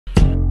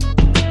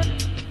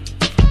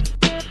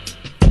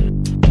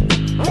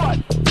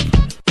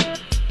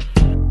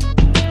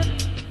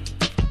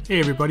Hey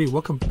everybody,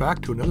 welcome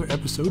back to another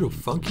episode of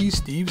Funky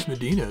Steve's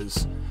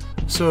Medinas.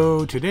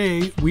 So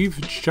today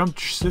we've jumped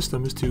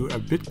systems to a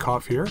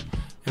Bitcoff here,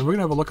 and we're going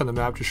to have a look on the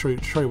map to show you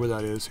where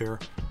that is here.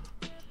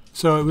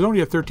 So it was only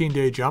a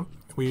 13-day jump.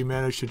 We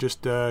managed to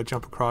just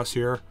jump across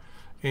here,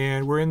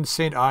 and we're in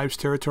St. Ives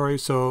territory,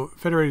 so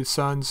Federated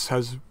Suns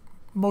has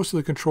most of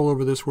the control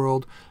over this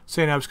world.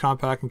 St. Ives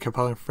Compact and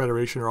Compelling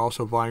Federation are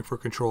also vying for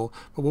control.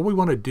 But what we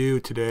want to do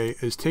today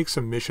is take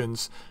some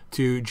missions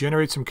to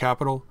generate some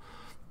capital.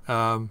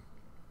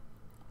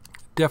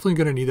 Definitely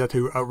going to need that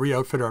to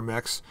re-outfit our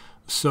mechs.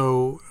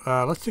 So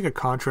let's take a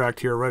contract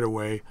here right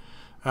away.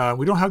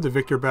 We don't have the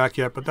Victor back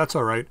yet, but that's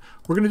all right.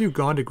 We're going to do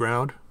Gone to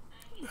Ground.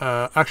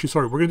 Actually,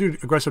 sorry, we're going to do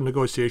aggressive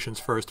negotiations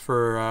first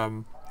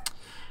for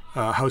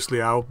House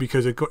Liao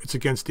because it's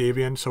against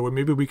Davian. So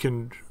maybe we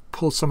can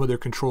pull some of their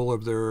control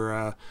of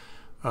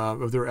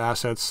their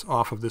assets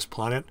off of this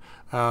planet.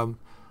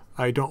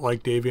 I don't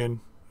like Davian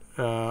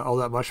all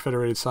that much.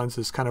 Federated Suns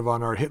is kind of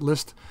on our hit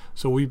list,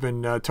 so we've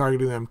been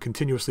targeting them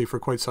continuously for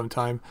quite some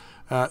time.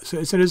 So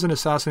it is an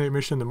assassinate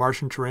mission in the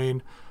Martian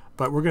terrain,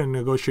 but we're going to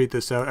negotiate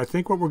this out. I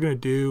think what we're going to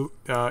do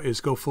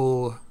is go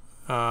full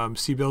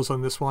C-bills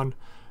on this one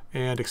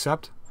and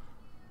accept.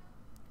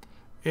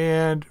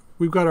 And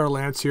we've got our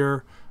lance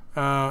here.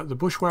 The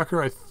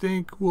Bushwhacker I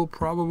think we'll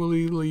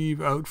probably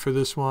leave out for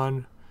this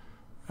one.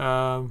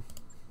 Yeah,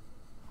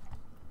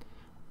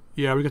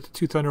 we got the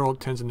 2 Thunderbolt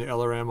 10s and the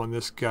LRM on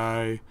this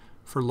guy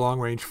for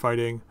long-range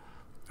fighting.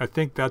 I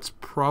think that's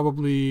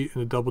probably in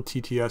the double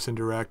TTS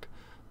indirect.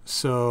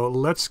 So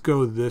let's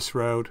go this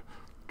route.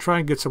 Try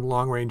and get some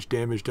long-range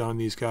damage done on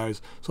these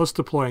guys. So let's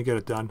deploy and get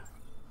it done.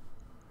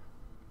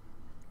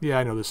 Yeah,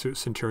 I know the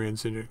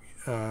Centurion's in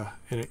a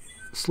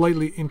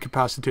slightly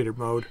incapacitated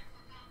mode.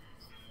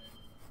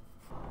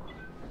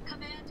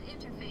 Command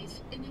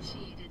interface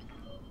initiated.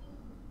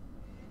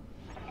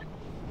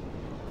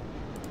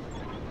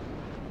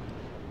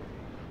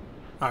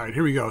 Alright,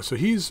 here we go. So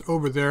he's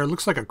over there.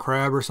 Looks like a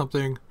crab or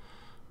something.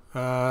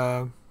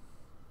 Yeah,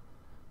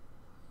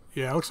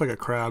 it looks like a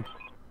crab.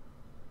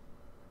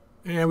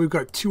 And we've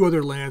got 2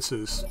 other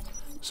lances.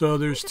 So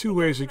there's 2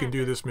 ways you can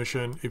do this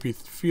mission. If you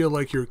feel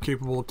like you're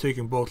capable of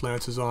taking both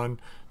lances on,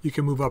 you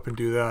can move up and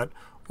do that.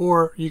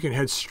 Or you can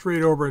head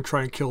straight over and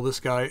try and kill this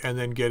guy and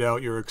then get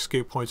out your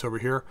escape points over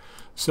here.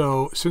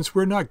 So since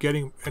we're not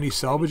getting any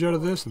salvage out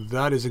of this,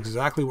 that is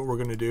exactly what we're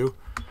going to do.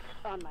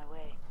 On my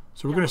way.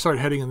 So we're going to start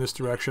heading in this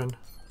direction.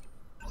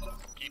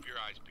 Keep your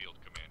eyes peeled,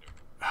 Commander.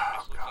 Oh,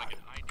 this looks God. like an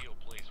ideal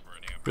place for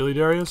an ambush. Really,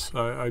 Darius?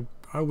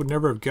 I would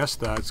never have guessed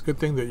that. It's a good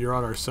thing that you're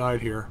on our side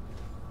here.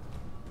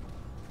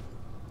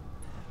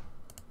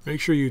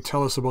 Make sure you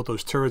tell us about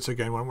those turrets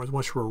again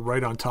once we're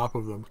right on top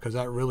of them, because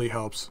that really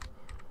helps.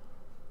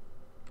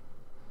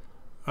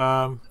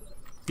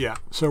 Yeah,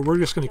 so we're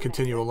just going to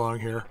continue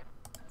along here.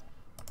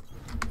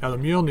 Now the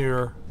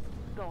Mjolnir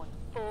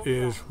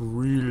is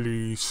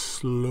really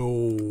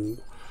slow.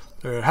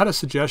 I had a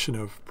suggestion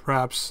of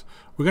perhaps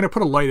we're going to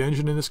put a light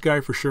engine in this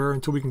guy for sure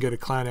until we can get a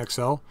Clan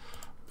XL.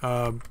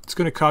 It's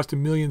going to cost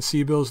 1 million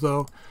C-bills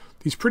though.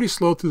 He's pretty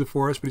slow through the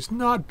forest, but he's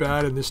not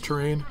bad in this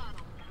terrain.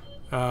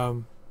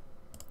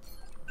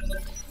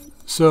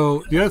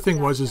 So the other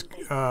thing was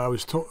I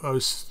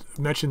was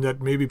mentioned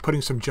that maybe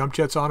putting some jump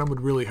jets on him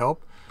would really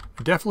help.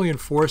 Definitely in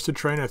forested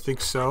terrain, I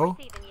think so.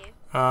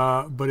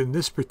 But in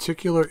this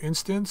particular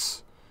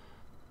instance,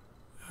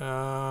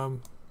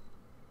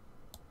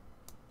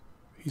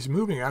 he's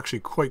moving actually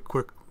quite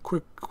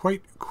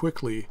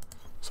quickly,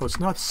 so it's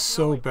not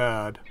so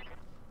bad.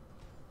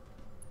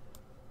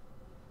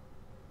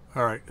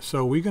 All right,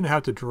 so we're gonna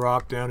have to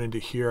drop down into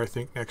here, I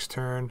think, next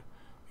turn,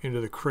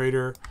 into the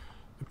crater.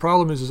 The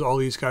problem is all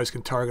these guys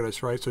can target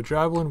us, right? So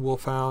Javelin,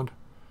 Wolfhound,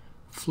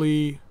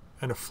 Flea,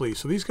 and a Flea.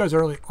 So these guys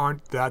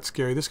aren't that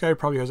scary. This guy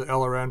probably has an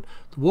LRN.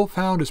 The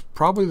Wolfhound is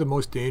probably the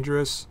most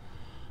dangerous.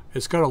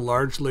 It's got a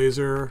large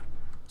laser.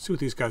 Let's see what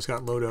these guys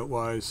got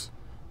loadout-wise.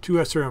 2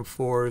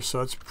 SRM4s, so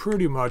that's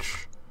pretty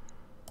much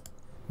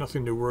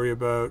nothing to worry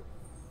about.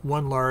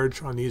 1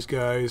 large on these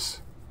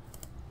guys.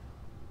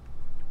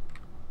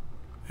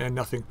 And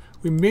nothing.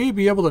 We may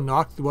be able to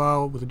knock the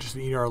well with just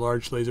an ER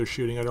large laser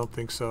shooting. I don't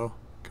think so.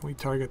 Can we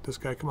target this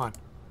guy? Come on.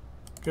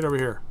 Get over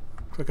here.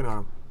 Clicking on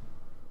him.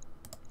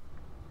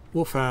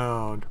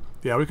 Wolfhound.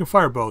 Yeah, we can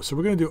fire both. So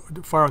we're going to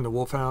do fire on the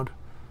Wolfhound.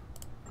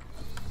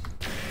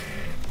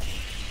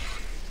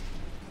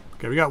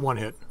 Okay, we got 1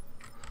 hit.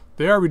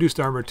 They are reduced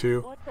armor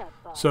too.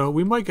 So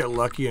we might get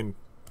lucky and,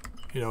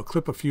 you know,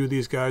 clip a few of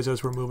these guys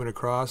as we're moving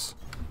across.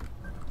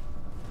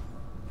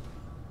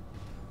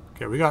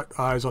 Okay, we got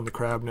eyes on the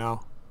crab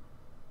now.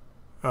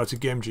 Oh, it's a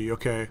Gemji.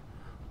 Okay.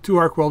 2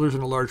 arc welders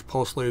and a large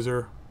pulse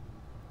laser.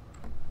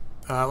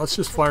 Let's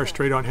just fire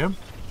straight on him.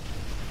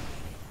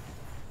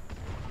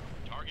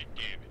 Target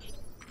damaged.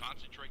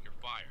 Concentrate your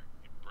fire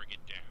and bring it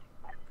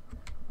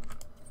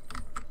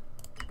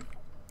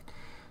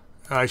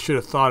down. I should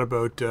have thought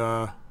about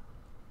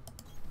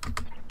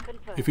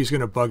if he's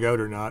going to bug out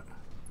or not.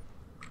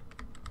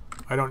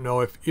 I don't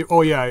know if...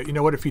 Oh yeah, you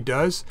know what? If he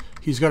does,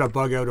 he's got a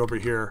bug out over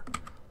here.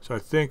 So I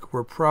think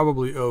we're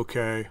probably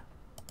okay.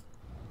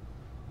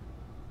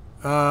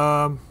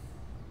 We'll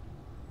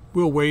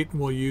wait and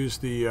we'll use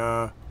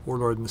the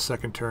Warlord in the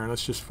second turn.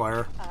 Let's just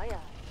fire. Aye, aye.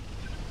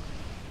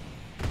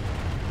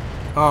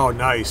 Oh,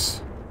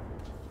 nice.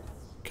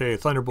 Okay,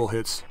 Thunderbolt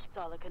hits.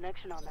 Solid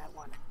connection on that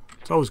one.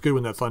 It's always good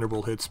when that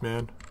Thunderbolt hits,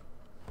 man.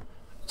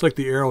 It's like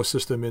the arrow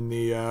system in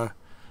the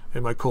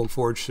in my Cold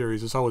Forge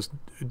series. It's always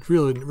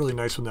really, really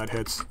nice when that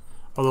hits.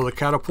 Although the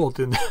catapult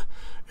in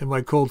in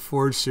my Cold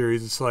Forge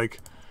series, it's like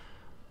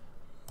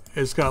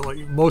it's got like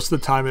most of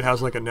the time it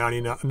has like a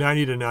 90 to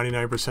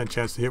 99%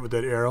 chance to hit with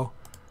that arrow.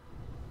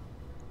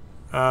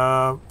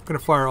 I'm gonna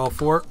fire all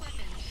 4.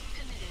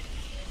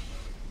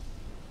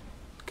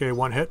 Okay,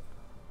 1 hit.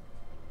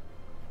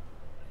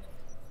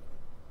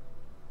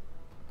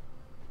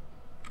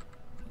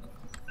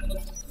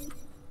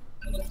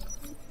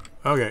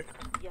 Okay.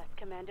 Yes,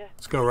 Commander.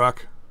 Let's go,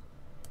 Rock.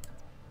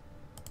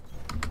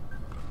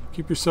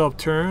 Keep yourself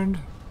turned.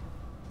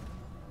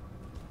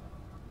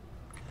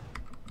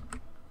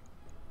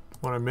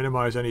 Want to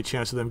minimize any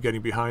chance of them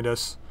getting behind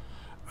us.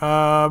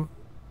 I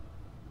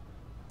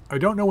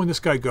don't know when this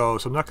guy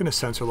goes, so I'm not going to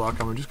sensor lock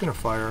him. I'm just going to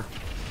fire.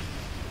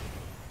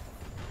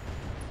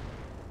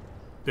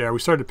 There, we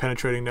started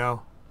penetrating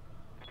now.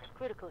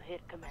 Critical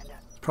hit, Commander.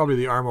 It's probably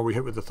the armor we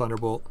hit with the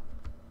Thunderbolt.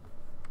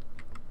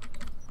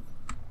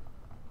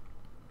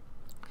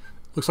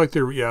 Looks like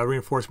the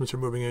reinforcements are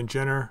moving in.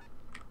 Jenner.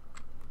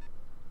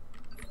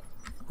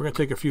 We're going to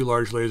take a few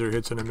large laser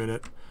hits in a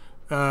minute.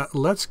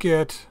 Let's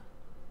get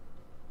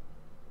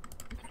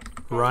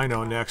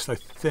Rhino next, I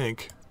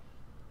think.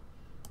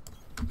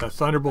 That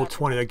Thunderbolt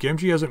 20. That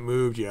Gemji hasn't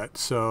moved yet,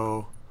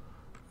 so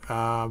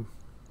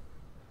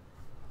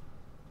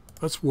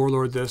let's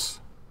Warlord this.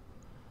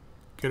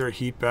 Get our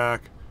heat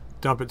back.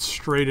 Dump it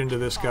straight into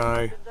this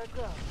guy.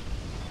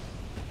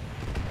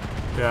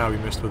 Yeah, we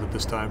missed with it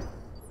this time.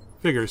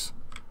 Figures.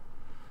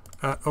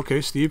 Okay,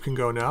 Steve can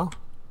go now.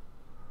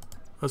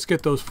 Let's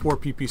get those 4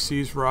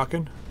 PPCs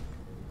rocking.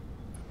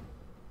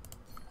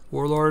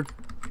 Warlord.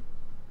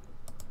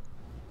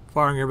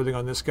 Firing everything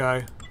on this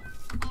guy.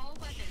 All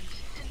weapons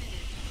committed.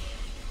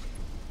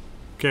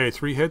 Okay,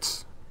 3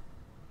 hits.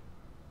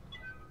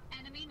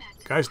 Enemy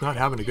net. Guy's not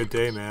having a good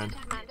day, man.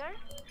 Commander?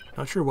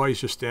 Not sure why he's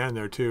just standing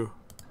there, too.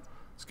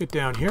 Let's get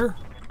down here.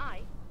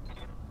 Aye.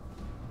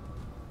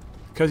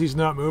 Because he's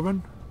not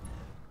moving.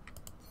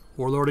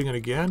 Warlording it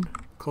again.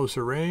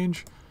 Closer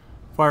range.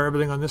 Fire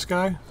everything on this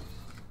guy.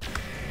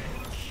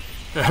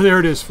 There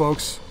it is,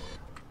 folks.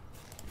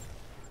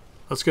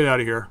 Let's get out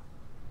of here.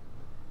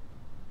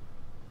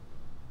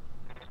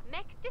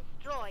 Mech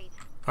destroyed.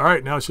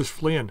 Alright, now it's just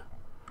fleeing.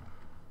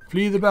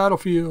 Flee the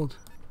battlefield.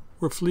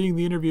 We're fleeing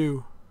the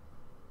interview.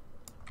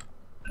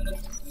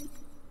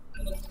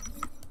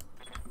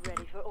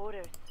 Ready for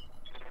orders.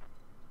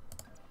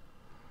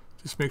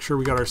 Just make sure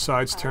we got our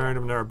sides turned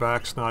and our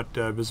back's not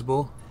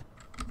visible.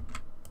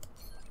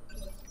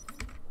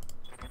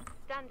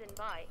 Standing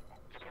by.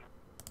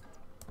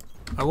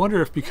 I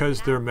wonder if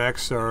because their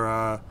mechs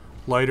are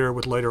lighter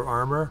with lighter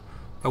armor,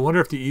 I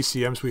wonder if the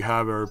ECMs we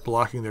have are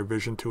blocking their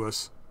vision to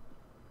us.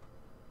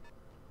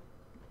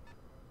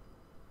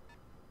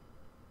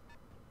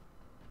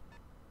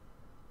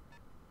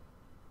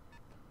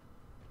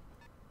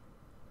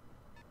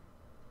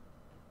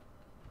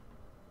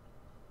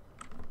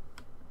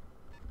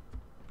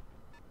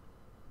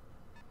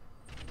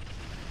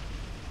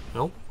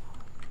 Nope.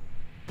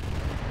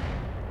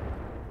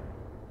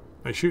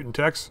 Am I shooting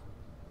Tex?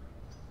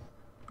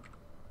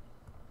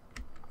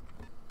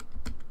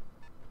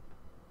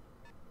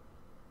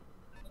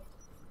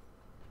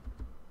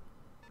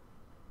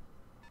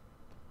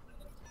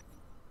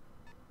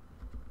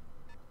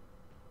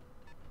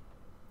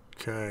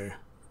 Okay.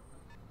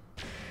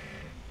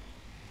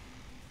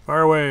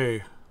 Fire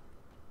away.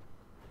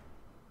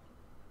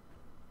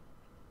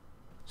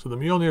 So the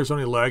Mjolnir is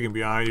only lagging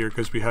behind here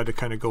because we had to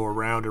kind of go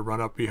around and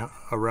run up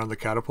around the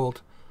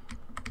catapult.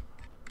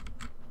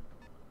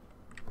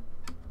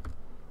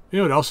 You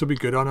know what else would be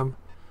good on him?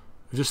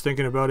 I'm just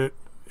thinking about it.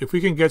 If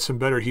we can get some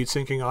better heat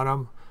sinking on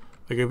him,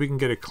 like if we can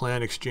get a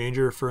clan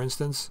exchanger, for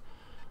instance,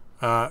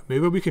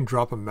 maybe we can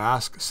drop a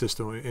mask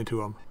system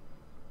into him.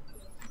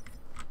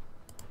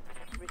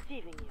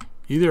 Receiving you.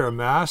 Either a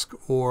mask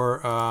or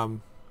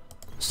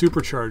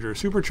supercharger.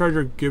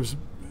 Supercharger gives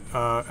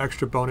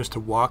extra bonus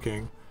to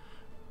walking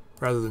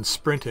rather than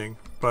sprinting,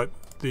 but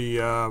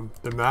the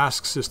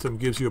mask system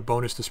gives you a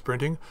bonus to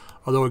sprinting,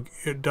 although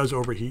it does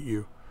overheat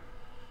you.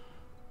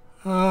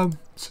 Let's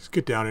just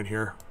get down in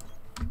here.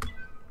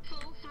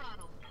 Full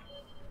throttle.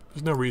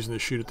 There's no reason to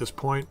shoot at this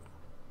point.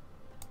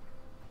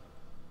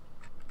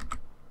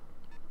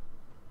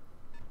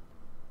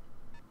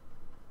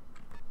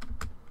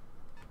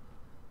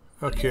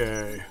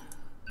 Okay.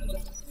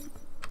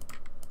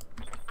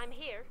 I'm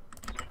here.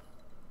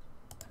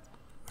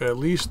 At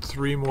least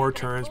 3 more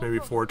turns, maybe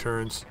 4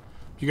 turns.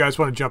 If you guys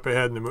want to jump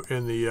ahead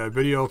in the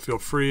video, feel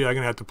free. I'm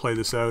gonna have to play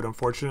this out,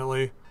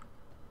 unfortunately,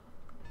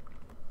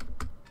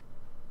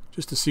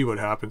 just to see what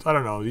happens. I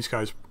don't know. These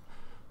guys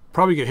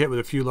probably get hit with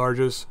a few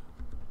larges,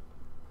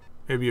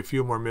 maybe a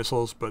few more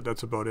missiles, but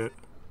that's about it.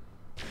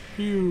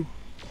 Phew.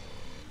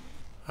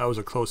 That was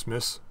a close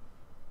miss.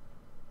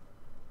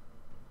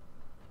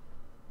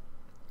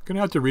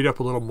 Gonna have to read up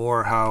a little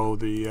more how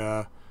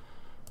the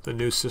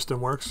new system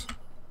works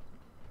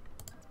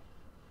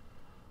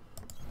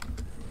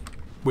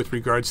with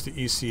regards to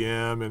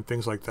ECM and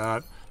things like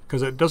that,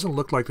 because it doesn't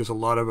look like there's a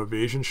lot of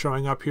evasion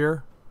showing up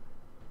here.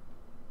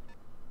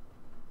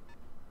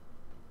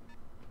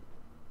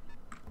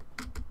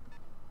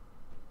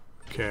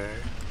 Okay.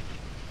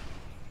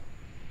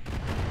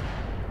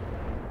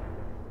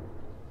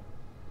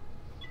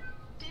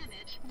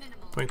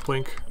 Blink,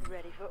 blink.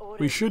 Ready for orders.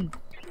 We should,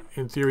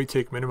 in theory,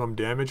 take minimum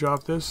damage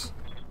off this.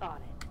 On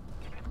it.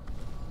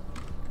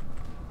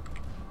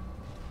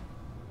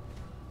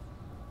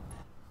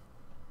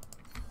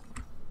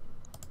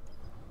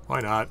 Why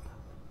not?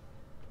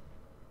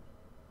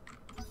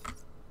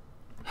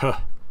 Huh.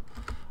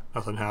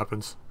 Nothing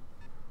happens.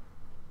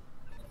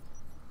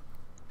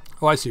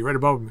 Oh, I see. Right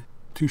above me.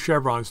 2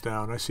 chevrons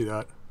down. I see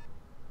that.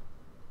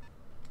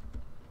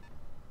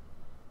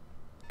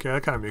 Okay,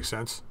 that kind of makes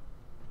sense.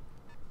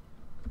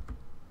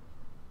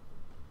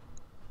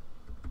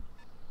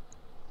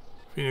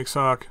 Phoenix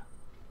Hawk.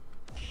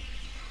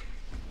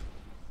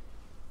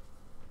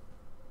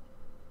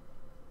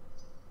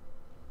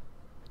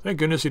 Thank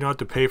goodness you don't have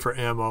to pay for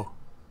ammo.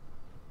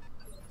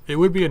 It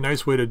would be a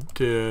nice way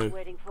to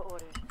Waiting for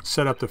orders.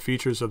 set up the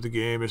features of the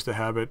game, is to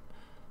have it,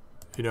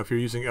 you know, if you're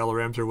using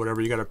LRMs or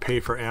whatever, you got to pay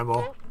for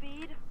ammo. Full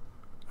speed.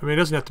 I mean, it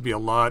doesn't have to be a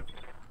lot.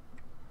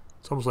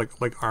 It's almost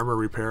like armor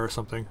repair or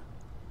something.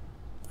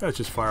 Let's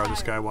just fire on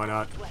this guy, why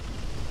not?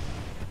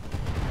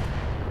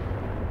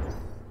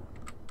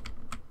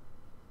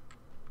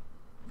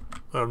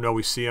 Let him know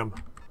we see him.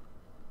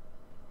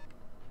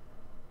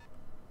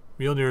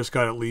 Mjolnir's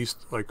got at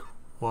least like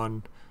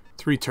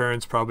 3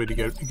 turns probably to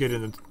get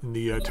in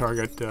the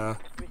target. Receiving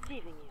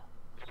you.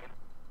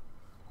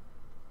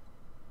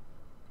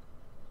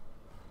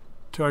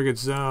 Target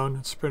zone.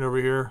 Let's sprint over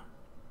here.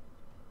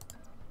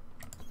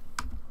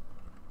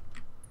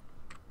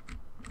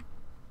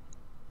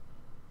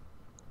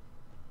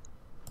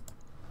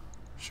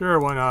 Sure,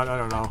 why not? I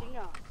don't know. Backing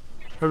off.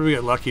 Maybe we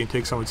get lucky and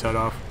take someone's head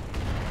off.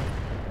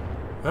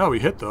 Oh, we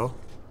hit though.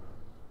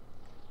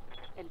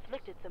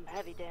 Inflicted some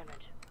heavy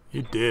damage.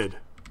 You did.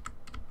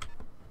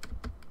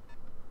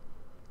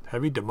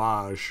 Heavy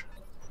damage.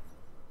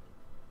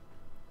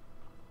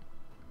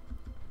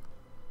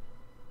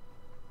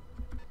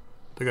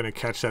 They're gonna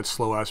catch that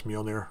slow ass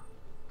Mjolnir.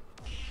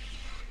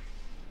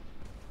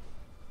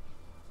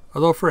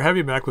 Although for a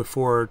heavy mech with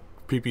 4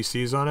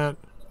 PPCs on it,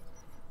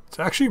 it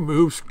actually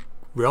moves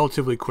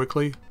relatively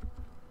quickly.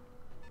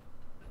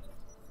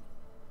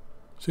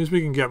 As soon as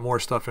we can get more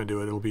stuff into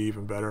it, it'll be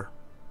even better.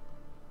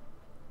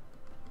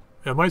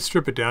 I might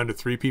strip it down to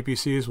 3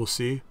 PPCs, we'll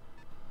see.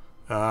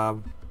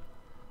 We've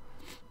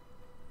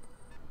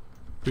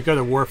got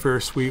a warfare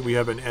suite, we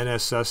have an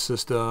NSS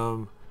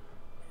system,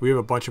 we have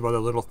a bunch of other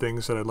little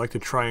things that I'd like to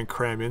try and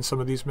cram in some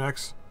of these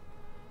mechs.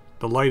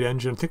 The light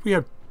engine, I think we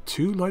have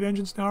 2 light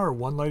engines now, or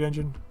 1 light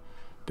engine.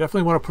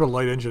 Definitely want to put a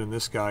light engine in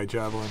this guy,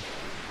 Javelin.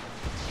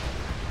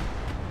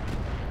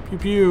 Pew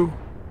pew!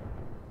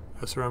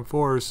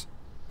 SRM4s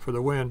for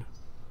the win.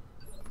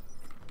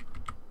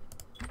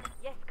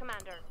 Yes,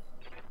 Commander.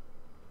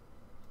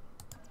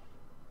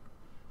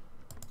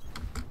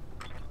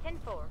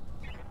 10-4.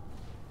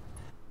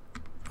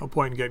 No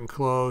point in getting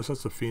close.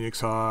 That's the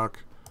Phoenix Hawk.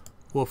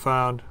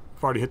 Wolfhound.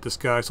 I've already hit this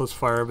guy, so let's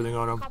fire everything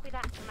on him. Copy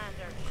that,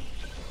 Commander.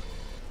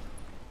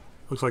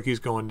 Looks like he's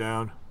going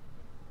down.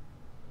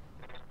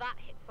 That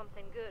hit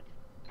something good.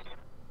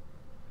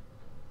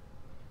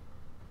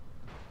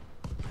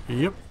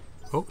 Yep.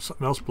 Oh,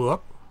 something else blew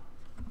up.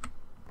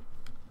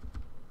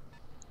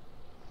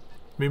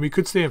 I mean, we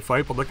could stay and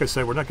fight, but like I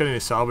said, we're not getting any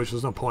salvage.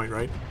 There's no point,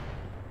 right?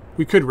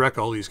 We could wreck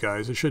all these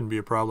guys. It shouldn't be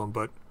a problem,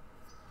 but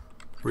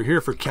we're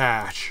here for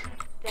cash.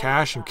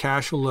 Cash and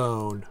cash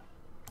alone.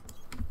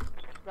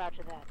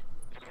 Roger that.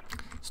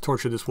 Let's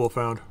torture this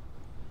Wolfhound.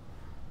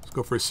 Let's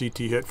go for a CT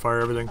hit,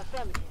 fire everything.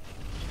 Affirmative.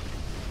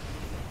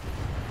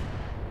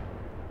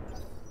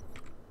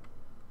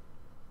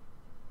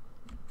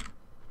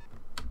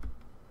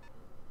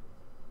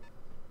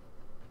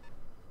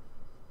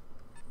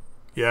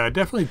 Yeah, it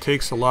definitely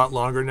takes a lot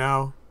longer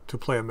now to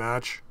play a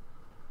match.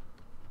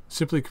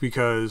 Simply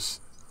because,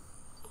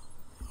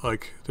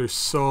 like, there's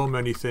so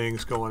many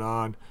things going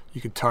on.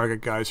 You can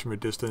target guys from a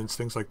distance,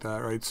 things like that,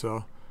 right?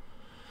 So,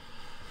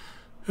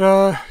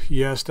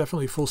 yes,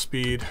 definitely full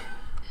speed.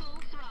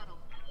 Full throttle.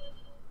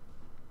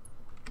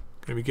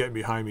 Gonna be getting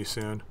behind me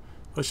soon.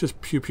 Let's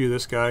just pew pew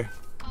this guy.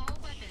 All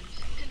weapons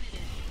committed.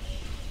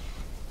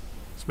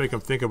 Let's make him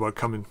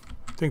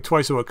think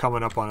twice about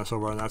coming up on us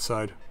over on that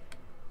side.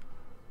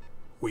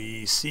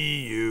 We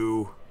see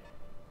you.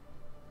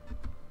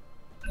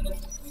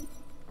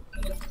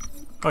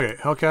 Okay,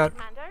 Hellcat.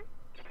 Commander.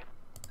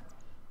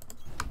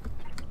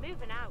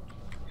 Moving out.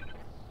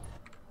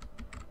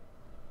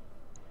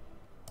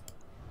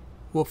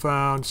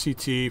 Wolfhound,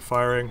 CT,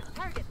 firing.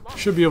 Target locked.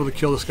 Should be able to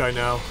kill this guy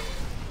now.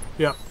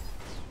 Yep.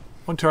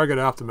 1 target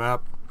off the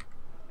map.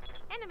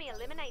 Enemy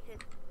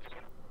eliminated.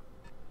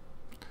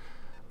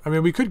 I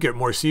mean, we could get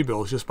more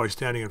C-bills just by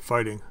standing and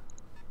fighting.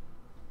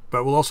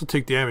 But we'll also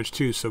take damage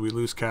too, so we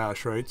lose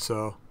cash, right?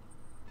 So...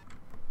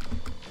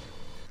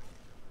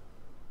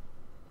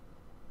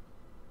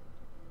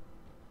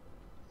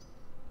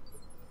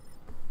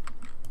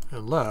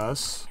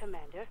 Unless...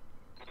 Commander.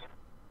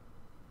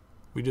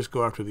 we just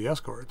go after the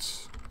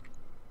escorts.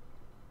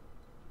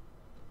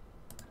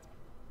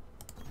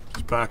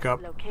 Just back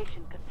up.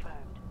 Location confirmed.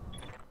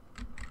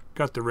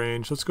 Got the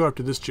range. Let's go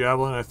after this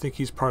javelin. I think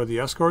he's part of the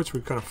escorts.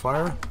 We're gonna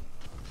fire.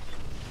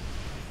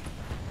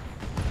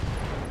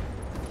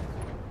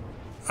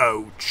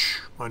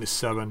 Ouch.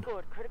 -7.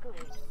 Scored critical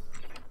hit.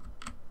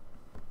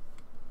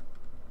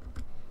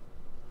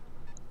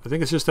 I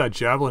think it's just that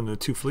javelin and the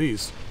 2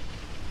 fleas.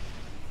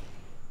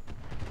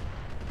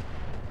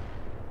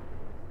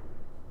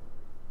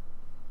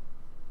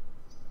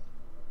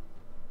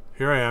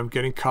 Here I am,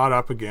 getting caught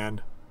up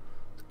again.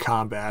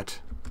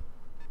 Combat.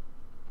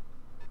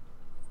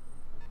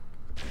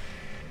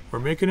 We're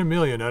making 1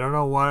 million. I don't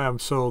know why I'm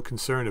so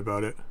concerned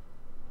about it.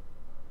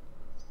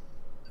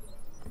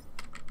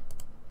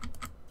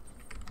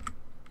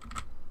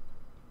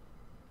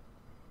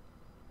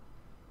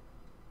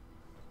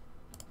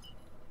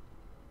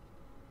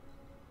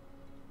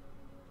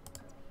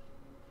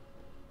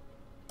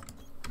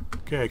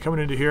 Okay, coming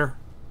into here.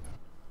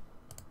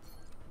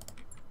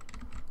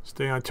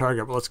 Stay on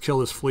target, but let's kill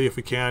this flea if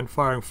we can.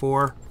 Firing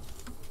 4.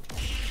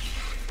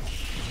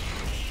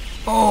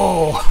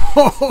 Oh!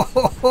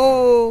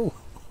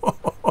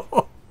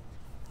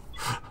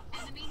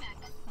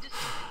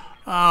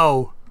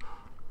 Ow.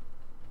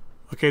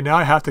 Okay, now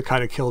I have to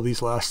kind of kill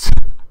these last.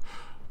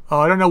 Oh,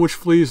 I don't know which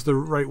flea is the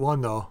right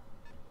one, though.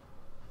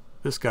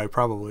 This guy,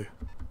 probably.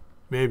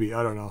 Maybe,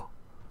 I don't know.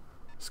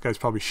 This guy's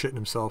probably shitting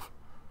himself.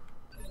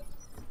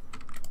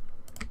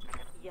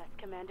 Yes,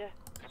 Commander.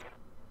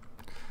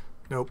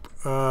 Nope.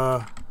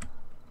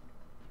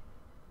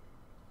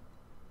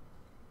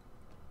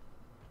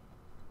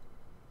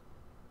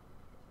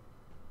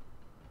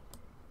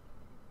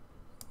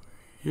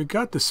 You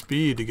got the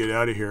speed to get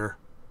out of here.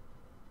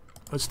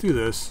 Let's do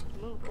this.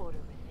 Move order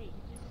received.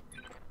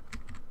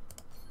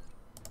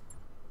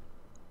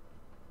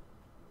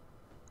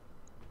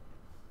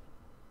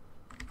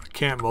 I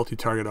can't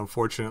multi-target,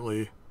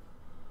 unfortunately.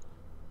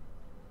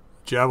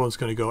 Javelin's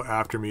going to go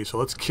after me, so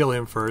let's kill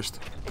him first.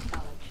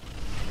 Acknowledged.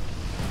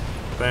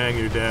 Bang,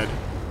 you're dead.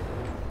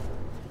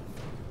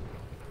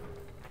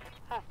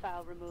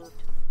 Hostile removed.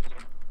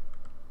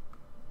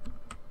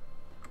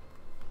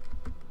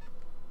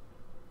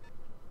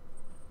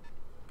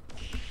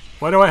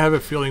 Why do I have a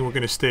feeling we're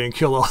going to stay and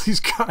kill all these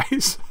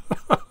guys?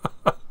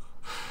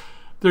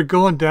 They're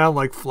going down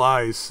like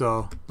flies,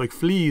 so... like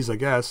fleas, I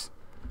guess.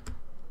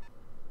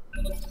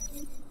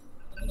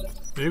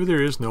 Maybe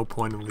there is no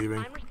point in leaving.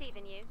 I'm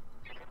receiving you.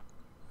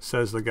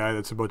 Says the guy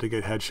that's about to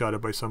get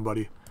headshotted by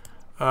somebody.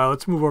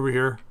 Let's move over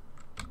here.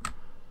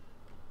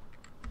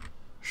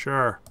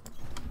 Sure.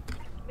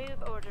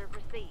 Move order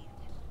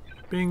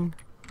received. Bing.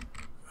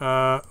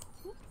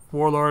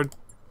 Warlord.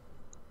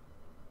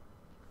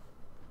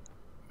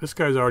 This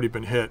guy's already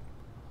been hit.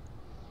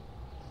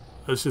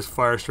 Let's just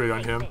fire straight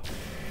on him.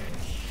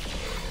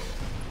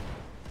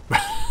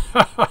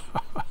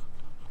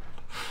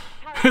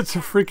 It's a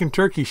freaking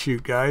turkey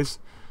shoot, guys.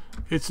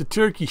 It's a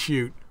turkey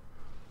shoot.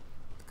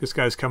 This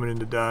guy's coming in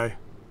to die.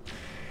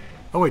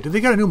 Oh wait, did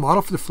they got a new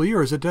model for the flea,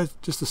 or is it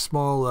just a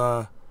small...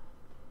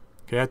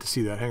 Okay, I have to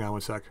see that. Hang on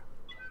one sec.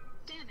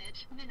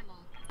 Damage minimal.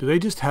 Do they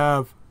just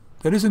have...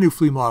 That is a new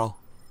flea model.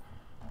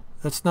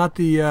 That's not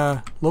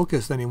the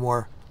locust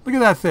anymore. Look at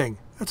that thing.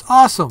 That's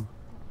awesome.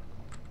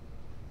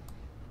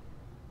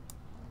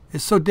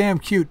 It's so damn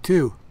cute,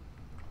 too.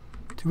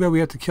 Too bad we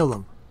have to kill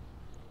them.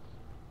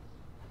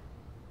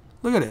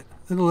 Look at it.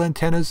 Little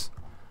antennas.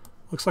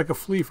 Looks like a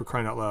flea, for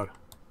crying out loud.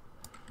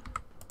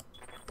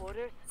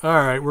 Orders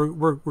Alright,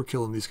 we're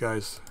killing these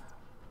guys.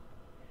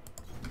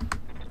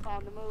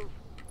 on the move.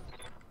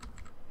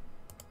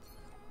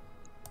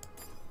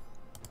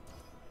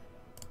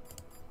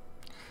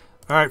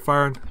 Alright,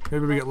 firing.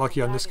 Maybe we get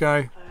lucky on this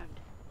guy. Confirmed.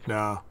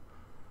 No.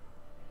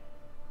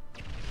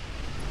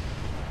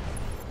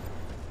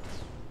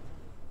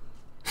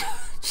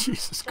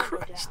 Jesus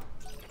Christ.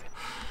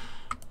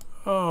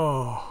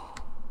 Oh.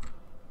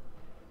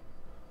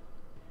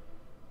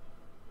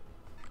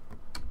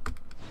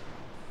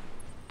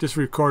 I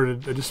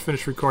just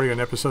finished recording an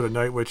episode of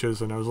Night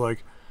Witches, and I was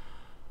like,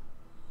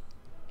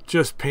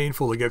 just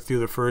painful to get through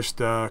the first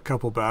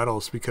couple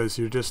battles because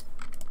you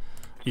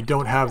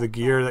don't have the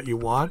gear that you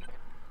want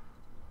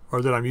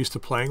or that I'm used to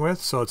playing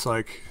with, so it's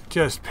like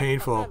just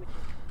painful.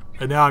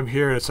 And now I'm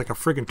here and it's like a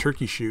friggin'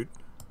 turkey shoot.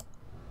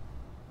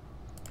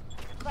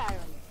 Firing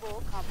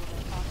full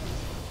complement on.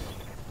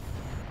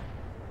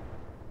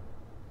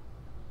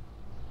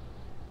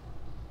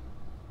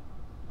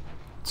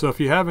 So if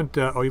you haven't,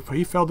 oh,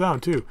 he fell down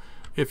too.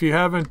 If you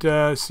haven't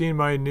seen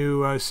my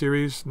new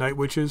series, Night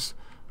Witches,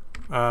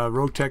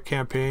 Roguetech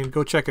Campaign,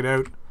 go check it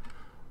out.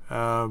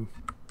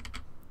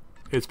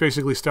 It's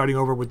basically starting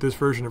over with this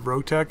version of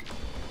Roguetech.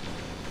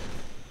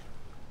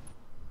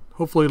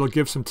 Hopefully it'll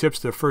give some tips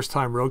to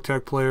first-time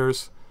Roguetech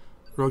players.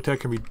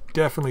 Roguetech can be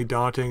definitely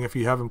daunting if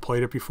you haven't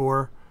played it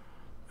before.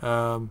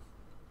 So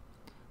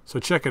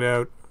check it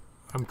out.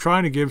 I'm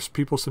trying to give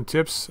people some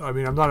tips. I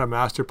mean, I'm not a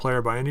master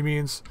player by any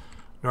means,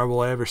 nor will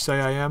I ever say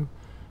I am.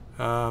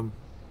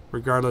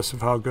 Regardless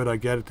of how good I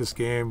get at this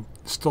game,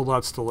 still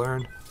lots to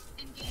learn.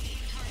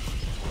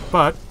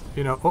 But,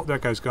 you know, oh, that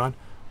guy's gone.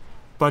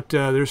 But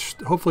there's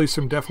hopefully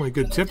some definitely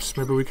good tips.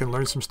 Maybe we can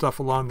learn some stuff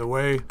along the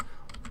way.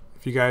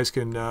 If you guys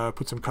can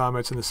put some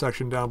comments in the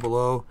section down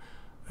below,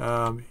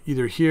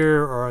 either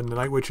here or on the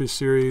Night Witches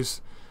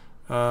series.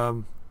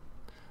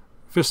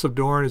 Fist of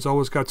Dorn has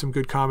always got some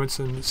good comments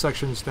in the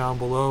sections down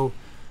below.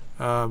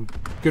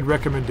 Good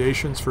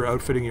recommendations for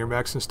outfitting your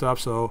mechs and stuff,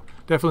 so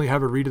definitely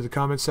have a read of the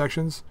comment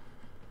sections.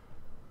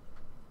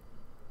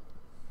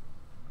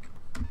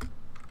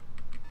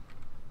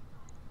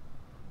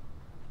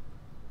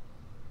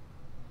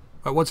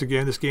 But once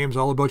again, this game's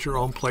all about your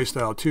own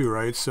playstyle too,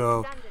 right?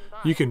 So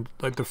you can,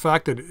 like, the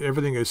fact that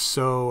everything is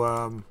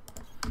so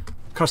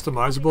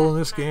customizable in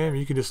this game,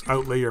 you can just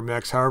outlay your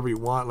mechs however you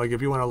want. Like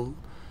if you want to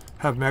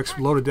have mechs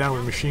loaded down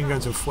with machine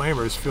guns and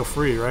flamers, feel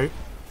free, right?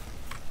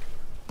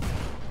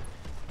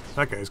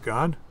 That guy's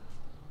gone.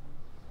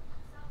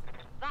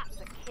 That's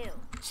a kill.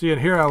 See,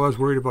 and here I was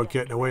worried about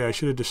getting away. I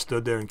should have just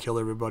stood there and killed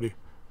everybody.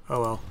 Oh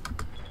well.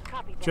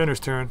 Copy that. Jenner's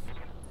turn.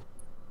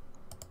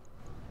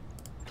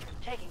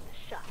 Taking the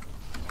shot.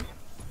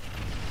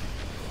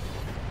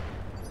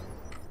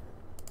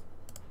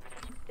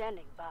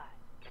 Standing by.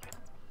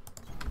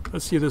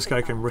 Let's see if this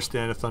guy can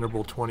withstand a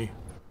Thunderbolt 20.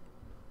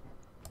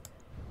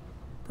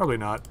 Probably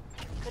not.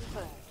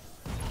 Confirmed.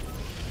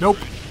 Nope.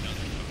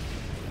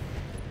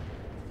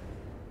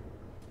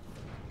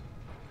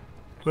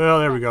 Well,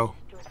 there we go.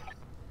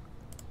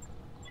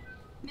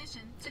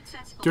 Mission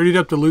successful. Dirtied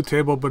up the loot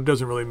table, but it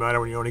doesn't really matter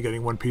when you're only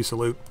getting one piece of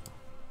loot.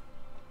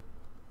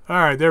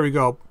 Alright, there we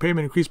go.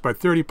 Payment increased by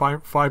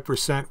 30.5%.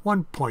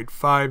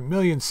 1.5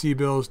 million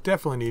C-bills.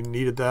 Definitely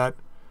needed that.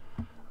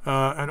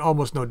 And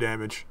almost no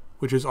damage,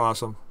 which is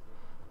awesome.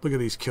 Look at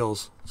these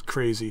kills. It's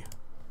crazy.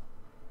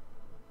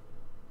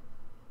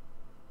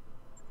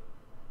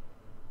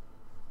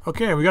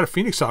 Okay, and we got a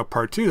Phoenix Hawk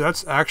part 2.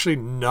 That's actually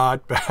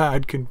not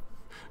bad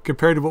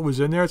compared to what was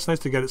in there. It's nice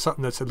to get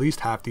something that's at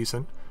least half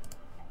decent.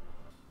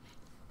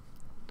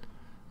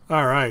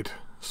 Alright,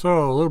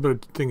 so a little bit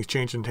of things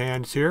changing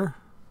hands here.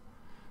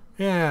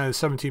 Yeah,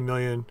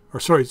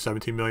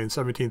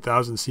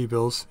 17,000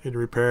 C-bills in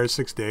repairs,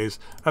 6 days.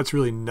 That's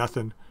really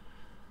nothing.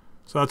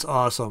 So that's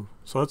awesome.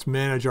 So let's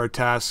manage our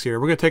tasks here.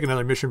 We're going to take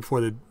another mission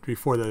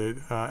before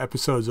the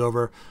episode's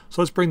over.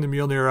 So let's bring the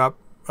Mjolnir up.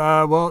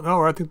 Well,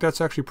 no, I think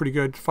that's actually pretty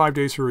good. 5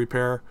 days for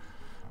repair.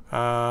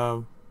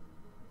 Yeah,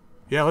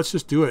 let's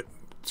just do it.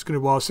 It's going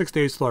to, well, 6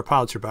 days till our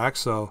pilots are back,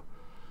 so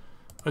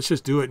let's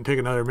just do it and take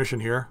another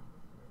mission here.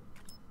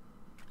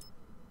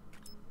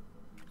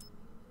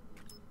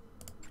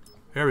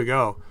 There we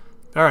go.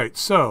 Alright,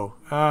 so,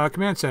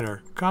 Command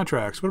Center,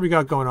 contracts. What do we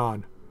got going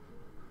on?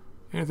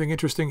 Anything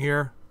interesting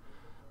here?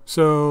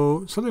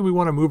 So, something we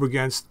want to move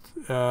against,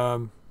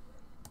 either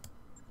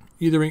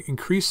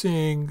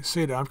increasing,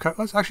 say that,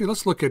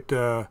 let's look at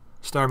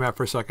star map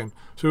for a second.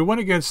 So we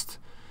went against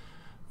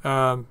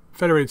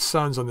Federated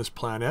Suns on this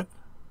planet.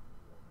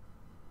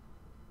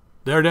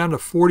 They're down to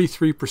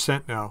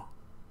 43% now.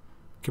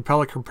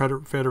 Capella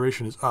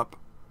Confederation is up.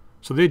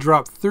 So they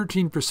dropped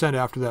 13%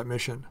 after that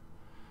mission.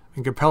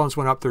 And Compellants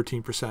went up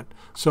 13%.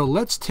 So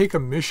let's take a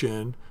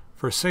mission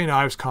for St.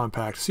 Ives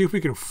Compact. See if we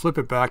can flip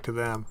it back to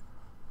them.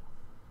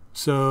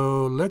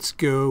 So let's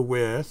go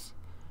with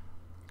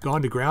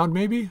Gone to Ground,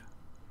 maybe?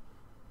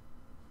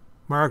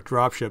 Mark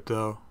Dropship,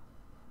 though.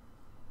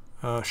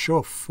 Show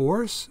of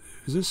Force?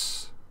 Is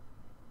this...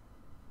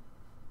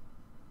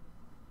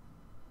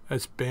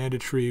 That's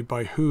banditry.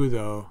 By who,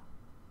 though?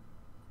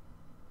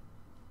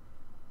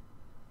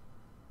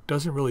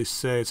 Doesn't really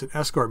say. It's an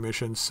escort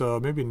mission,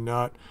 so maybe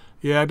not.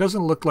 Yeah, it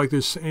doesn't look like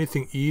there's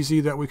anything easy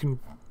that we can...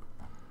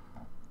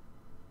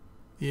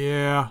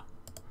 Yeah.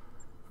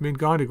 I mean,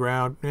 Gone to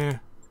Ground. Eh.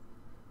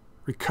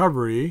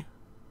 Recovery.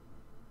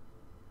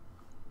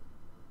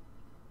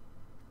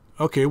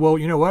 Okay, well,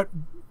 you know what?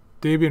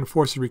 Davian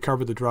forces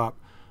recover the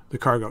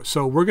cargo.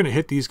 So we're going to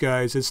hit these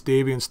guys. It's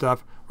Davian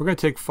stuff. We're going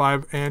to take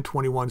 5 and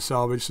 21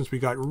 salvage since we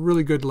got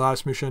really good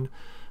last mission.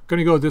 Going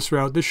to go this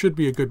route. This should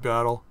be a good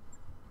battle.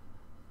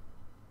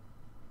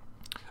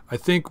 I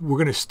think we're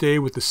going to stay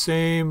with the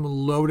same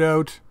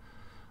loadout.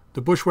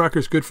 The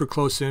Bushwhacker's good for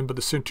close in, but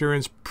the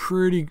Centurion's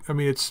pretty... I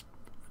mean, it's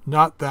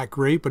not that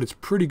great, but it's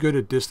pretty good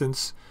at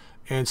distance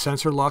and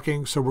sensor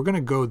locking. So we're going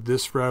to go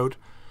this route.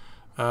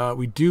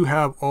 We do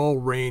have all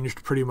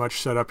ranged pretty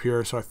much set up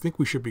here, so I think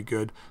we should be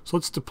good. So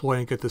let's deploy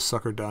and get this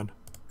sucker done.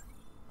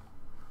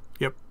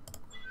 Yep.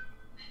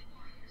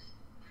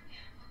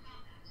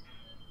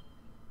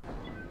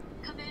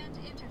 Command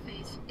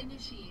interface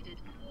initiated.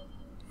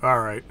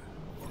 Alright.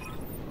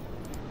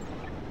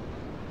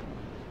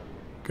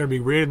 Gonna be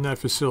raiding that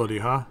facility,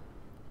 huh?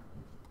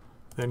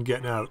 Then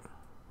getting out.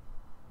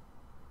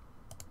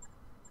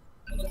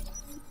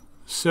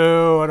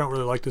 So I don't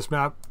really like this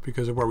map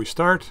because of where we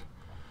start.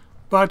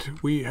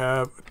 But we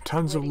have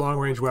tons of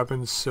long-range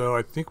weapons, so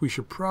I think we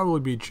should probably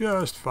be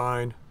just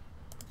fine.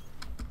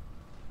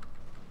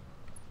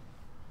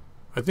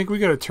 I think we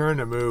got to turn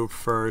and move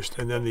first,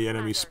 and then the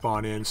enemies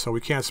spawn in, so we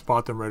can't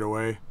spot them right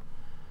away.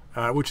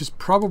 Which is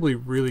probably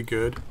really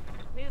good.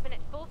 Moving at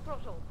full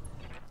throttle.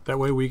 That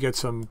way we get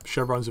some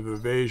chevrons of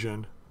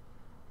evasion.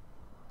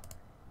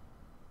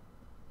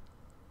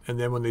 And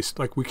then when they,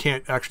 like, we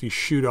can't actually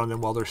shoot on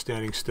them while they're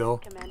standing still.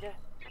 Commander,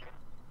 I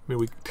mean,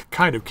 we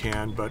kind of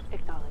can, but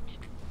acknowledged.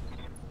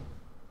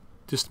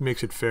 just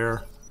makes it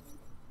fair.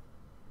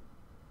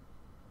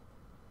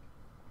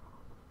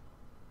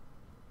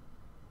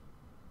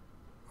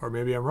 Or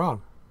maybe I'm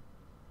wrong.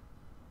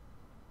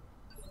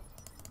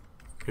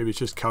 Maybe it's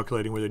just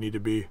calculating where they need to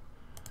be.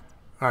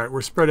 Alright,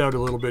 we're spread out a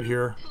little bit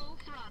here. Full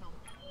throttle.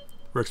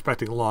 We're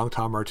expecting long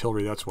tom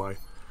artillery, that's why.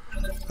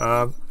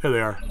 There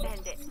they are.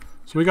 Bend it.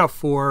 So we got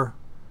 4.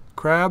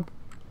 Crab,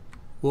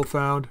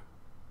 Wolfhound,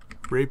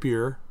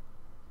 Rapier,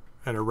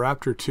 and a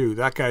Raptor 2.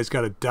 That guy's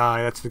got to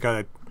die. That's the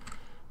guy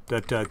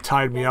that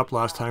tied me up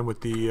last time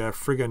with the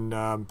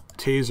friggin'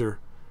 taser.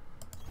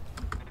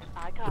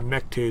 I The copy.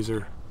 mech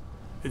taser.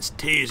 It's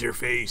taser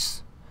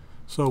face.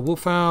 So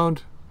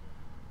Wolfhound,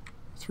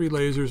 3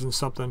 lasers and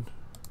something.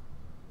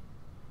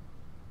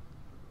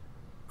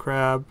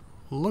 Crab.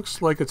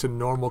 Looks like it's a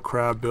normal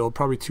crab build.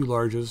 Probably 2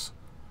 larges.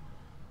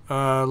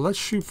 Let's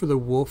shoot for the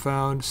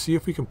Wolfhound. See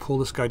if we can pull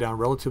this guy down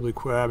relatively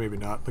quick. Maybe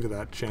not. Look at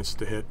that. Chances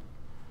to hit.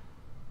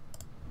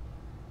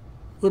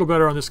 A little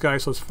better on this guy,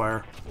 so let's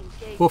fire.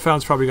 Engage.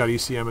 Wolfhound's probably got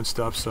ECM and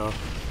stuff, so.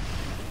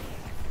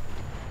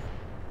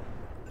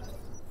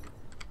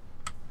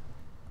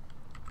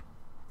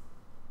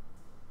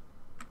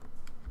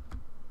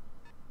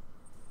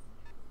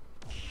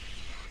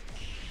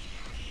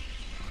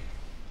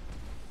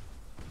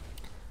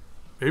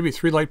 Maybe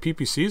 3 light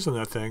PPCs on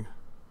that thing.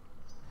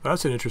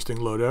 That's an interesting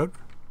loadout.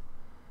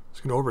 It's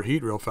going to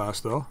overheat real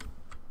fast, though.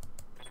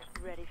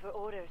 Ready for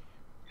orders.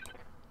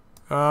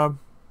 Don't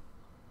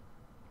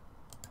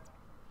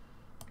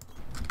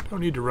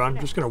need to run.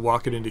 Just going to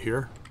walk it into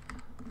here.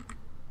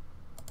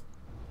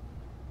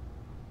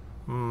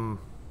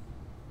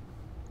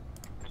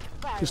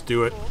 Just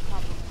do it. Full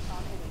complement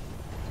on enemy.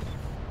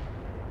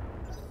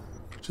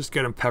 Just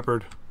get him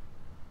peppered.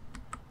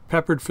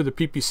 Peppered for the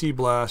PPC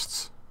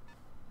blasts.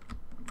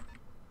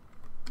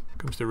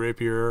 Comes the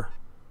Rapier.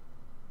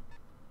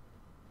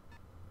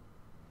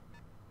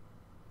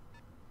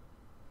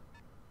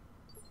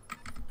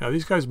 Now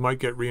these guys might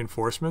get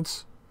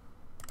reinforcements.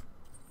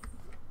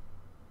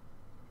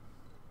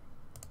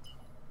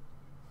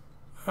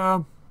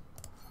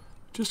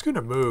 Just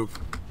gonna move.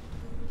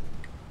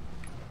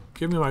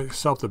 Give me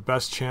myself the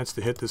best chance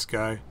to hit this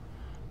guy.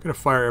 Gonna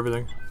fire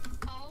everything.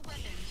 All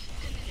weapons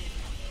committed.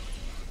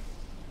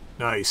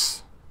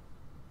 Nice.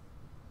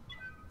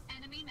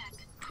 Enemy mech.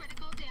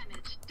 Critical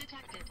damage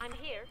detected. I'm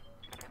here.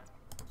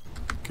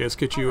 Okay, let's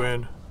get you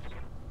in.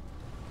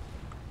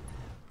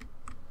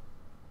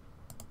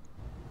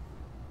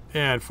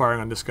 And firing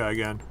on this guy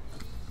again.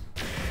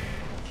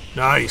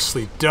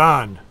 Nicely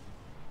done.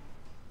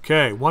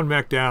 Okay, 1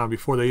 mech down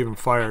before they even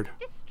fired.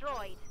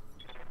 Destroyed.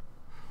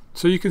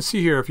 So you can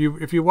see here, if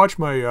you watch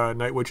my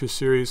Night Witches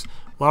series,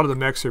 a lot of the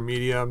mechs are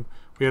medium.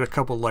 We had a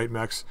couple light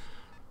mechs.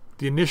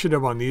 The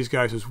initiative on these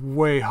guys is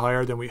way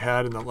higher than we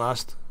had in the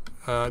last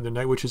the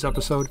Night Witches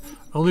episode,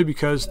 only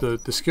because the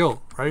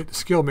skill, right? The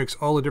skill makes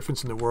all the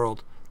difference in the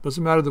world.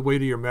 Doesn't matter the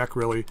weight of your mech,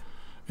 really.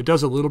 It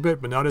does a little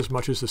bit, but not as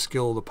much as the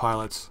skill of the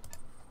pilots.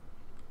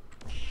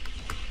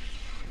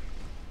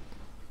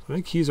 I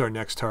think he's our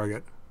next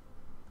target.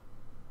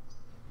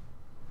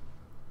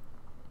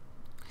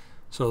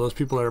 So those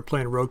people that are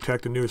playing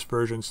Roguetech, the newest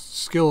versions,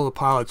 skill of the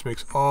pilots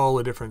makes all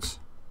the difference.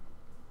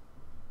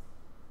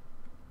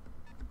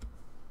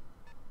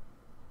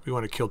 We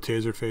want to kill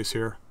Taserface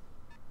here.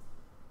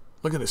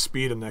 Look at the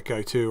speed on that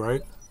guy too,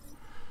 right?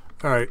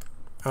 Alright.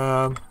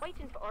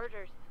 Waiting for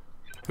orders.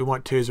 We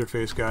want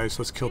Taserface, guys.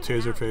 Let's kill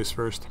Taserface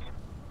first.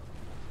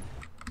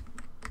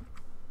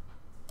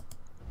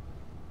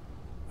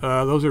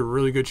 Those are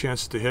really good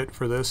chances to hit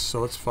for this,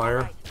 so let's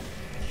fire. Right.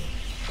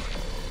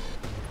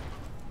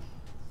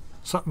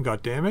 Something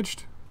got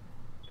damaged.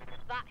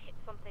 That hit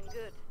something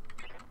good.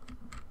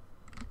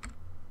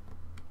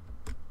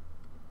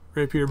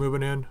 Rapier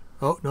moving in.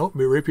 Oh, no,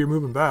 Rapier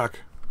moving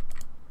back.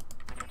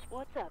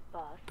 What's up,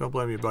 boss? Don't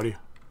blame me, buddy.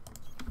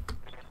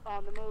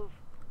 On the move.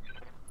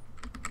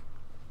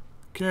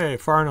 Okay,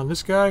 firing on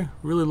this guy.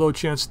 Really low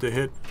chance to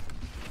hit.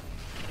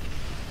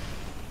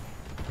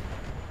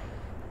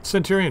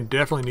 Centurion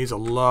definitely needs a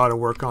lot of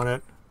work on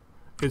it.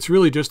 It's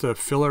really just a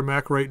filler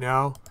mech right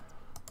now.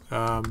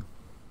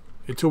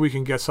 Until we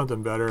can get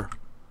something better.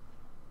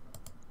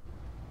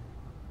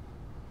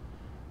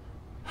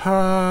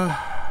 Oh,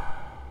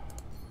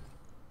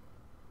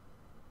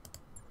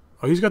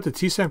 he's got the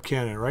T-SAMP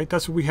cannon, right?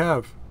 That's what we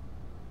have.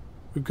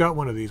 We've got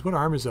one of these. What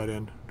arm is that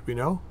in? Do we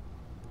know?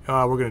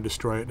 We're going to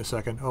destroy it in a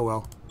second. Oh,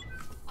 well.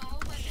 All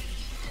weapons.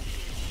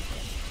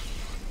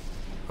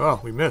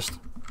 Oh, we missed.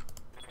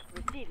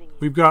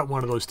 We've got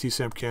one of those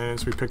T-SAMP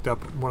cannons we picked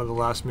up in one of the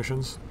last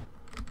missions.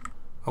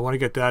 I want to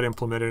get that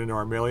implemented into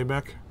our melee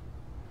mech.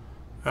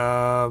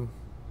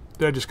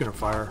 They're just going to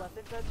fire.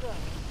 Weapons are good.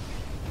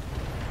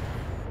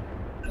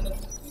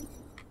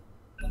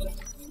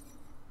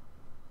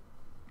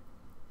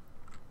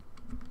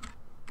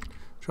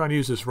 Trying to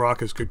use this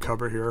rock as good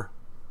cover here.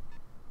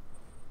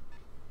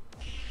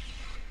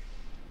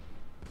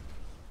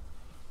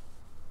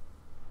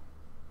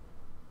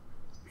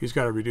 He's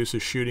got to reduce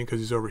his shooting because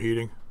he's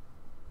overheating.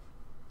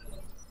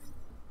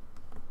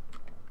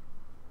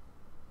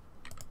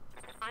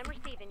 I'm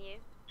receiving you.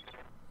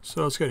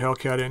 So let's get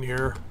Hellcat in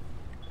here.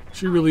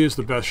 She really is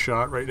the best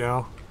shot right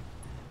now.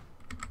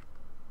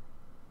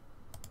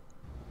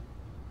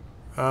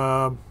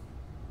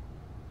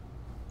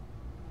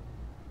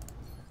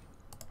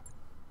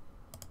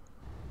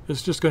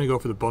 It's just going to go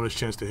for the bonus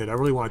chance to hit. I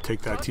really want to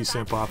take that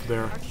T-SAMP off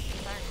there.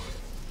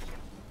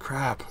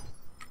 Crap.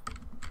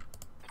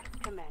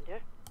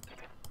 Commander.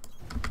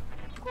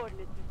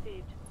 Coordinates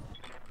received.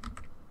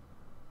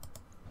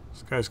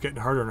 This guy's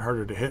getting harder and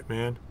harder to hit,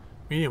 man.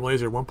 Medium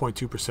laser,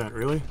 1.2%.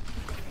 Really?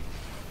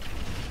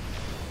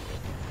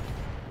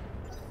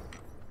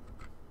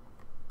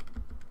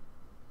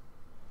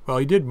 Well,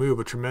 he did move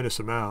a tremendous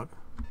amount.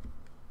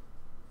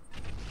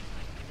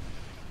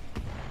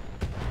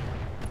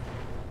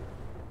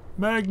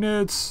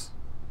 Magnets!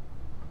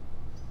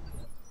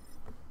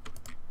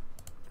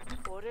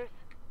 Orders.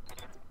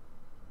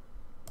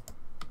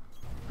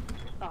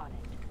 On it.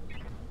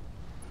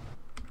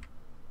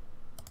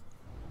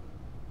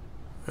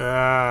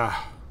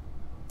 Ah.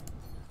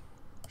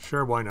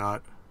 Sure, why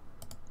not?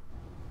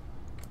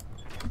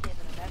 Giving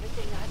them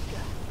everything I've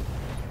got.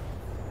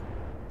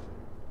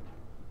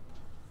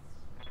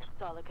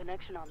 Solid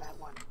connection on that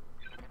one.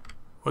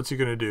 What's he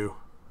gonna do?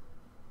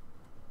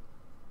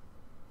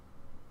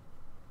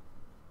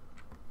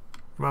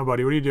 Come on,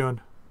 buddy, what are you doing?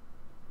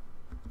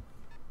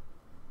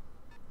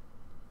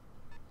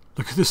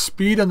 Look at the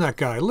speed on that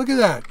guy. Look at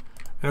that.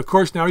 And of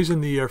course, now he's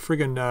in the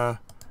friggin'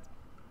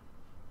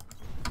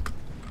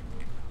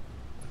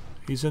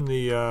 he's in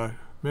the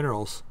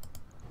minerals.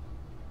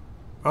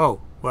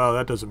 Oh, well,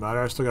 that doesn't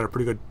matter. I still got a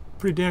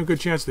pretty damn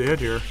good chance to hit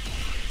here,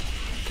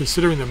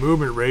 considering the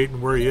movement rate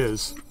and where he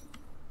is.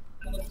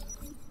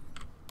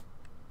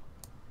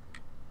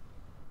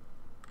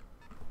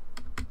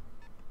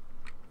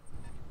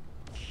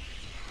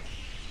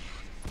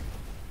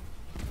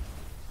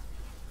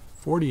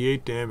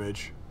 .48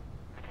 damage.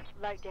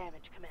 Light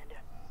damage, Commander.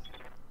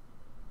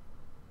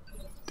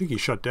 I think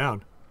he's shut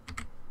down.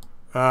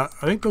 I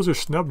think those are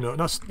snub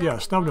nose,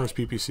 snub nose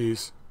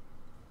PPCs.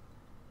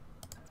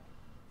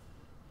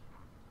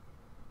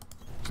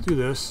 Let's do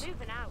this.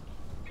 Moving out.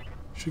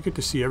 Should get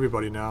to see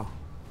everybody now.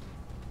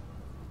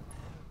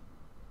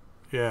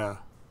 Yeah.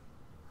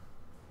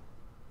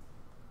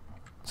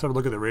 Let's have a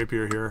look at the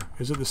rapier here.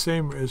 Is it the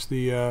same as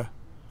the?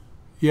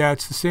 Yeah,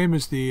 it's the same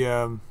as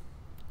the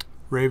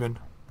Raven.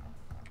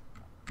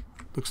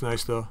 Looks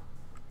nice though.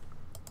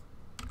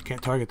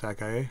 Can't target that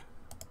guy, eh?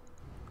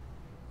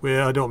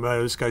 Well, it don't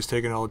matter. This guy's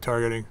taking all the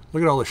targeting.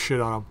 Look at all the shit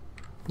on him.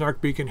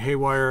 Narc beacon,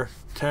 haywire,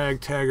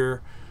 tag, tagger,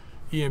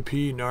 EMP,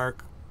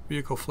 narc,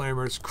 vehicle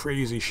flamers,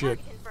 crazy shit.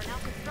 Targeting for an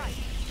alpha strike.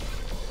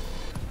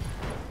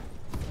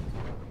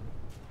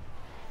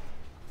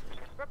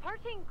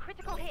 Reporting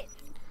critical hit.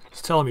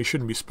 Let's tell him he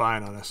shouldn't be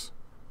spying on us.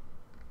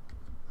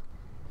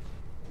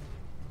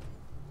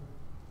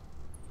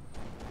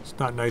 It's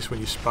not nice when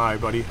you spy,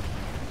 buddy.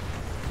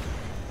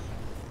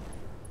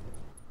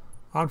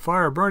 On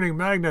fire, burning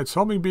magnets,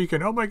 homing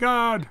beacon. Oh my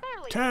god!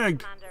 Barely,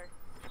 Tagged! Commander.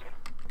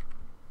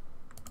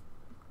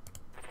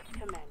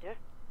 Commander.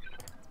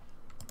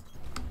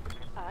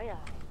 Aye, aye.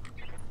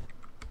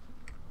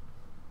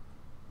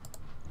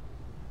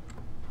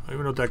 I don't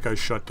even know if that guy's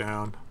shut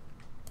down.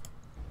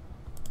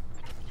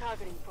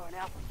 Targeting for an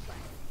alpha strike.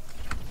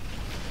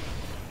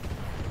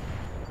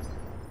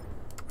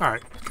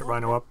 Alright, get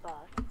Rhino up.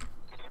 Boss.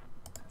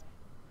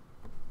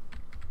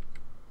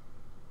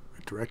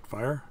 Direct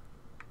fire.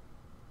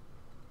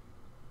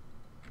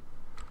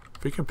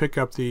 If we can pick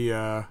up the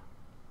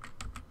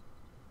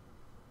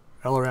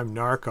LRM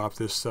Narc off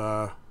this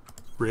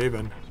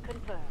Raven,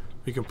 Confirmed.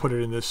 we can put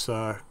it in this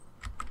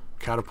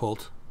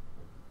catapult.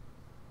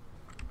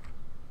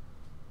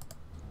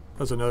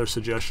 That's another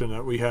suggestion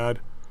that we had.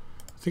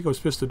 I think it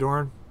was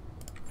Pistadorn.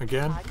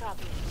 Again, I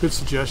copy. good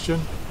suggestion.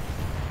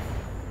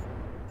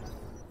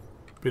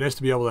 Be nice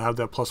to be able to have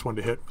that +1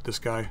 to hit with this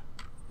guy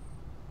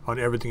on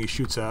everything he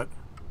shoots at.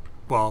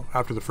 Well,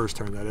 after the first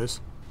turn, that is.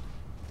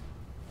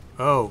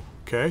 Oh,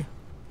 okay.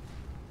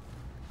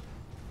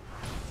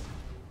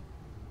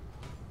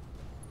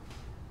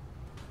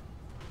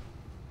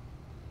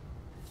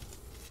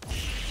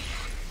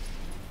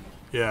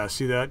 Yeah,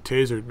 see that?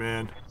 Tasered,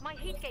 man. My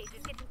heat gauge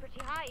is getting pretty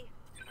high.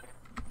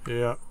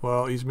 Yeah,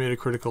 well, he's made a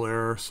critical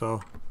error,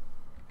 so...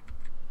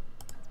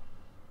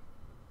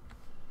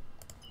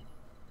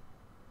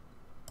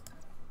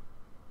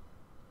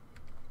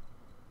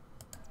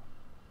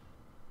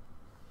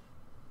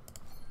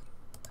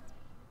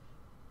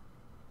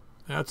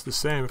 That's the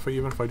same.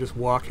 Even if I just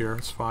walk here,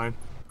 it's fine.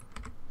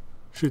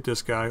 Shoot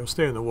this guy. He'll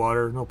stay in the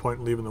water. No point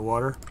in leaving the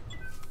water.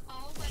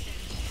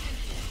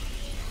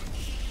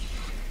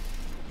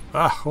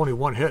 Ah, only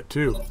one hit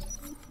too.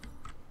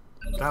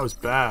 That was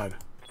bad.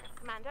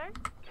 Commander?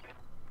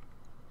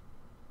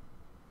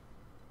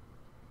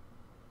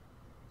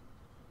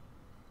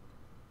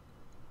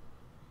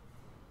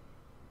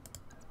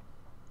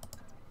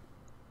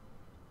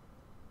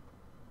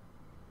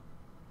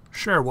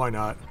 Sure, why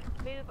not?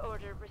 Move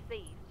order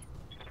received.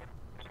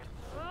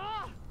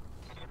 Ugh!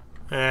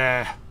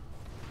 At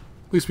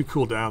least we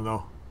cool down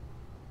though.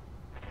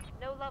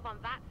 No love on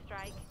that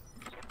strike.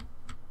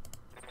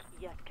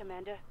 Yes,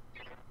 Commander.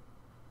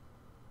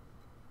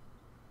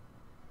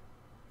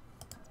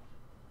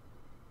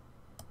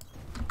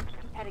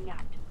 Heading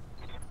out.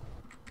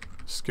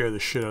 Scare the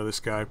shit out of this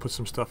guy. Put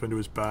some stuff into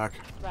his back.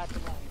 Roger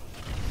that.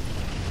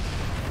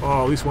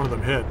 Oh, at least one of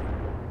them hit.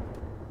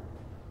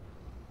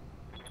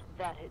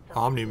 That hits us.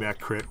 Omni-Mech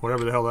crit.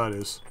 Whatever the hell that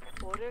is.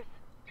 Orders?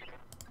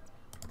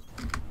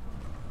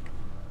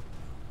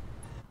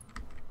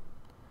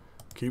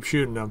 Keep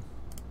shooting them.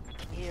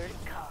 Here it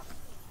comes.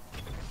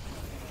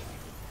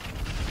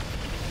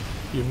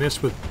 You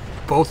missed with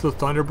both the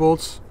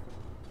Thunderbolts?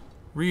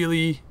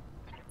 Really?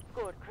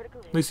 Scored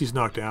critical hit. At least he's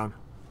knocked down.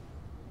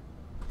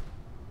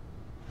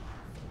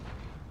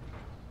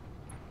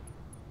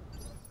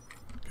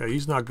 Okay,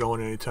 he's not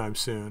going anytime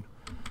soon.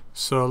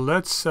 So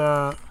let's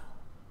Full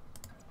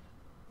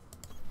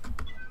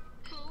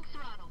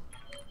throttle.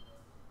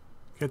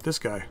 get this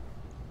guy.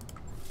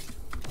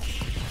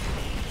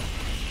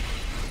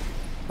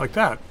 Like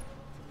that.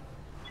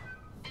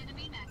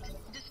 Enemy mech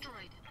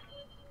destroyed.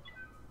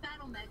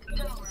 Battle mech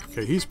power up.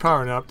 Okay, he's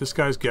powering up. This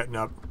guy's getting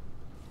up.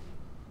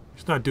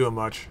 He's not doing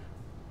much.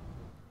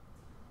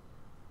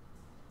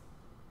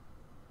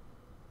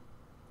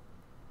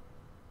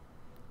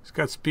 He's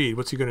got speed.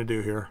 What's he going to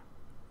do here?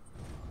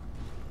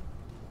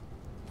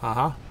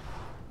 Uh-huh.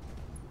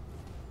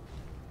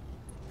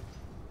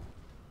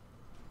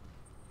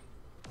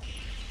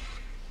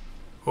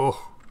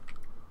 Oh.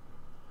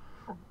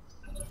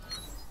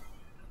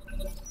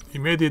 He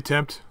made the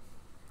attempt.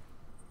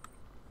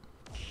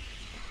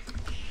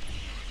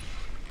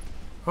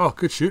 Oh,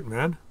 good shooting,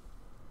 man.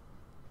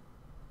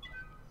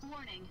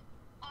 Warning.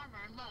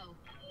 Armor low.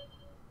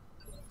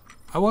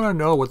 I want to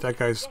know what that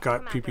guy's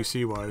got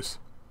PPC-wise.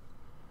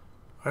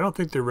 I don't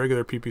think they're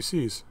regular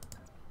PPCs.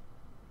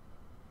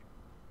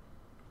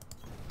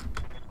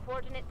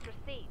 Coordinates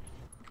received.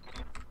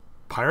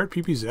 Pirate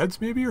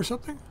PPZs, maybe, or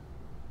something?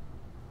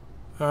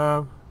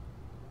 Get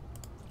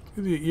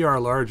the ER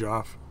large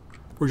off.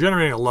 We're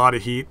generating a lot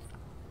of heat.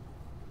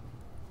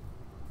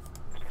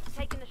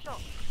 Taking the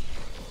shot.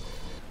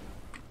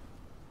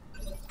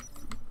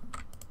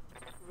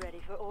 Ready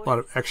for A orders. lot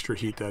of extra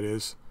heat, that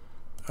is.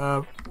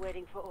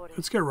 Waiting for orders.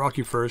 Let's get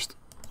Rocky first.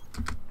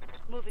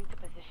 Moving to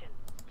position.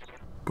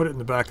 Put it in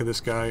the back of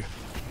this guy.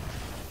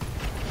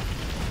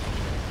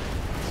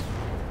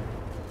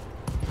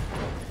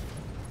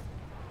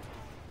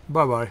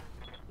 Bye-bye.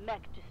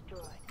 Mech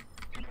destroyed.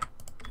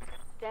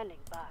 Standing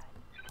by.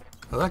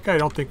 Now that guy I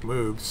don't think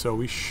moved, so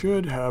we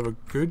should have a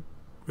good,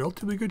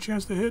 relatively good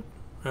chance to hit.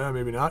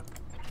 Maybe not.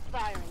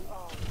 Firing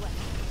all weapons.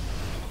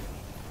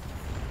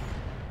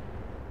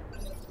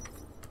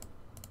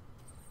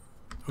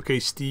 Okay,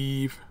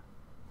 Steve.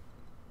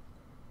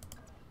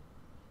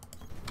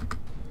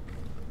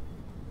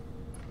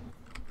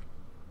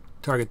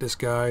 Target this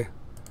guy.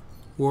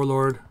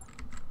 Warlord.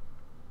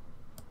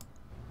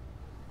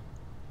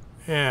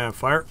 And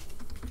fire.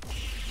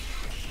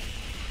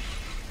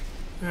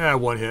 Yeah,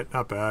 one hit.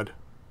 Not bad.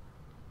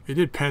 It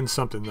did pen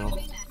something, though.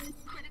 Enemy mech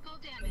critical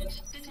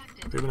damage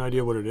detected. Do you have an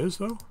idea what it is,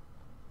 though?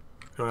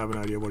 I don't have an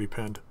idea what he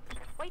penned.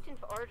 Waiting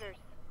for orders.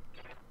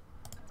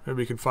 Maybe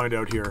we can find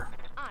out here.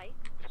 Aye.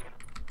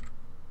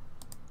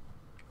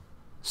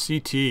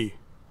 CT.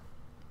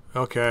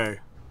 Okay.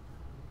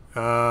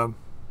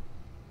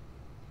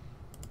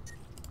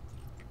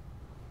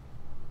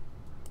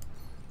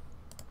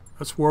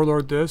 Let's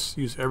warlord this.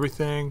 Use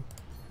everything.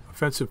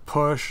 Offensive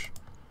push.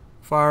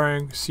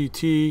 Firing.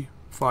 CT.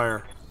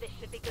 Fire. This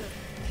should be good.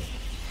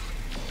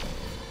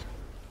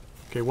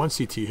 Okay, one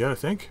CT hit, I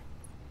think.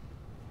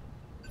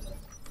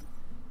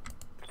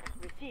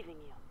 Receiving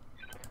you.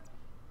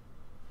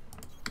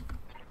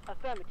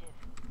 Affirmative.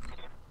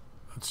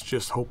 Let's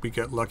just hope we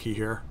get lucky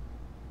here.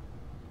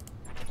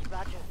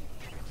 Roger.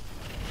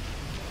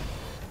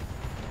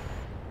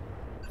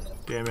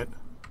 Damn it.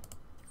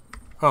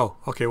 Oh,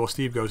 okay, well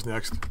Steve goes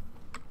next.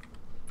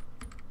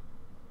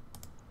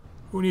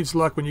 Who needs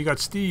luck when you got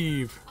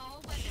Steve?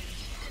 All weapons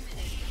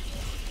emitted.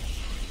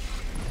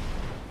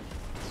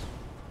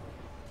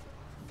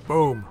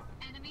 Boom.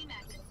 Enemy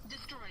mech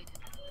destroyed.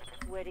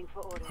 Waiting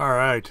for orders.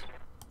 Alright.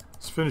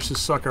 Let's finish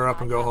this sucker up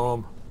and go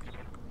home.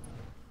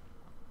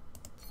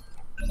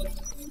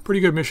 Pretty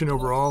good mission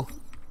overall.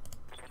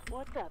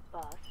 What's up,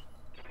 boss?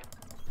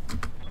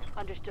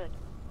 Understood.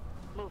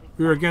 Moving.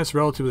 We were against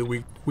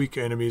relatively weak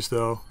enemies,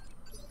 though.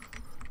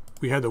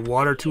 We had the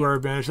water to our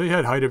advantage. They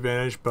had height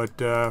advantage,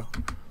 but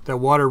That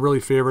water really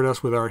favored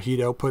us with our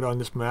heat output on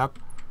this map.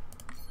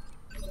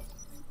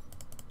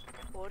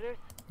 Orders.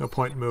 No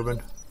point in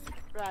moving.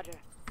 Roger.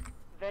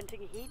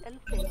 Venting heat and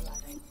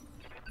stabilizing.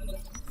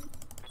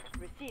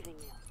 Receiving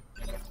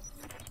you.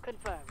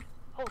 Confirmed.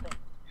 Holding.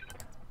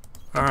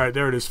 Alright,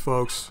 there it is,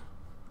 folks.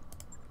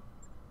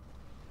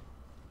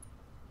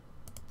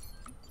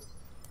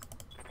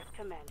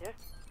 Commander.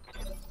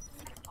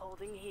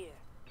 Holding here.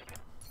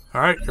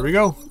 Alright, here we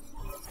go. The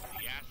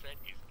asset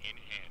is in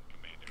hand,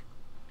 Commander.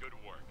 Good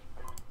work.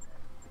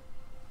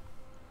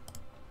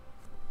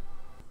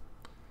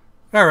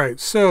 Alright,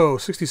 so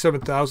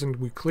 67,000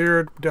 we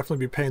cleared.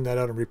 Definitely be paying that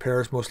out in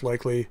repairs, most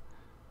likely.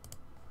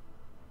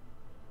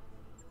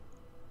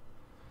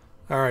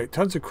 Alright,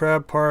 tons of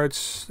crab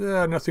parts.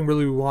 Nothing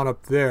really we want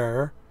up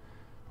there.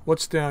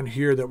 What's down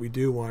here that we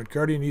do want?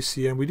 Guardian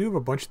ECM. We do have a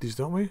bunch of these,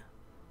 don't we?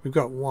 We've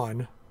got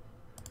one.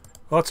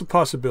 Well, that's a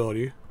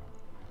possibility.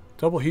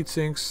 Double heat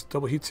sinks,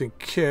 double heatsink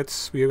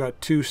kits. We've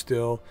got 2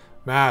 still.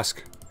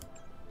 Mask.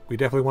 We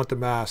definitely want the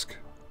mask.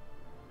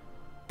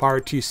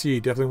 Pirate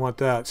TC. Definitely want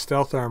that.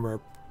 Stealth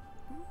armor.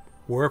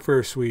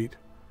 Warfare suite.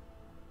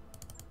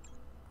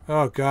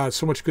 Oh god,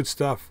 so much good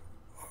stuff.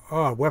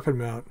 Oh, weapon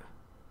mount.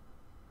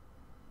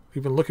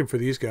 We've been looking for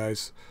these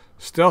guys.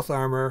 Stealth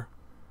armor.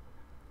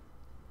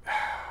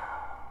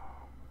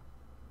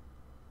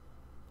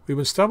 We've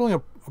been stumbling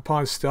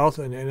upon stealth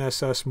and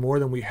NSS more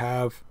than we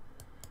have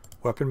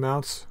weapon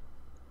mounts.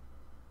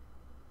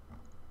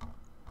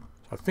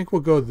 I think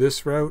we'll go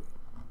this route.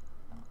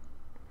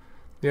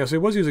 Yeah, so he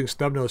was using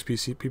snub-nose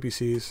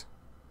PPCs.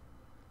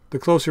 The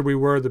closer we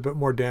were, the bit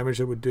more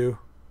damage it would do.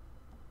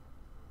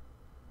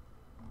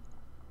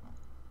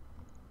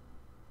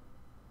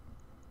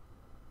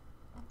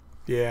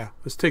 Yeah,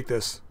 let's take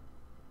this.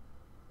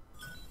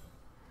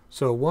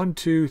 So 1,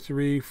 2,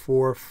 3,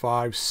 4,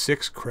 5,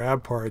 6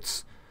 crab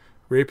parts.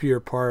 Rapier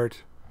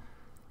part.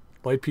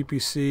 Light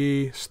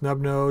PPC,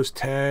 snub-nose,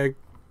 tag,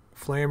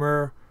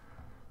 flamer,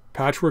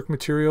 patchwork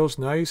materials,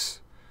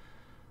 nice.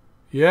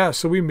 Yeah,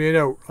 so we made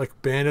out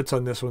like bandits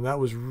on this one. That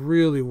was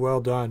really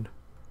well done.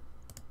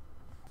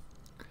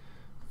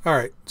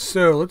 Alright,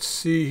 so let's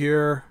see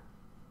here.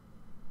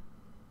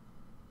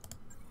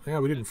 Yeah,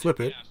 we didn't flip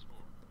it.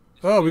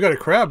 Oh, we got a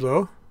crab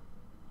though.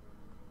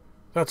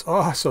 That's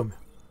awesome.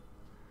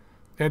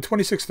 And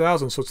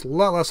 26,000, so it's a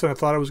lot less than I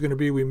thought it was going to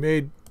be. We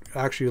made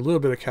actually a little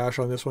bit of cash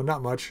on this one,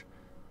 not much.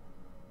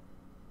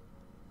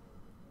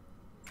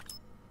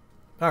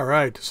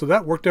 Alright, so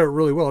that worked out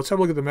really well. Let's have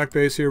a look at the mech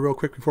base here real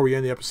quick before we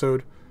end the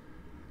episode.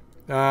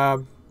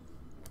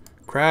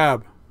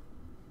 Crab.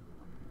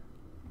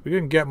 We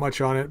didn't get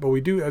much on it, but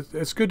we do.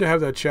 It's good to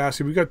have that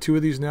chassis. We got 2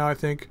 of these now, I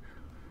think.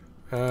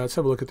 Let's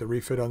have a look at the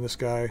refit on this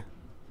guy.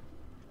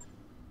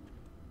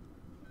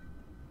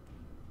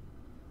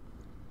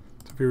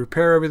 So if we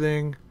repair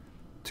everything,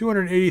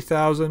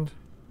 280,000.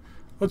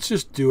 Let's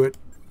just do it.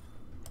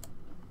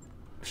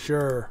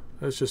 Sure,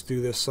 let's just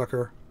do this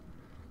sucker.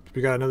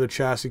 We got another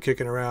chassis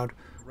kicking around.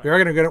 We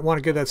are going to want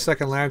to get that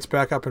second lance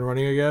back up and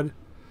running again.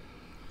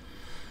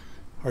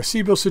 Our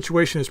C-bill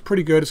situation is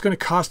pretty good. It's going to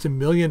cost $1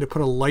 million to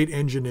put a light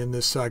engine in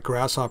this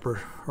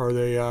Grasshopper or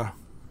the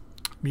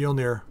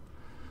Mjolnir.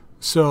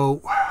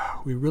 So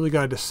we really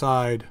got to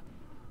decide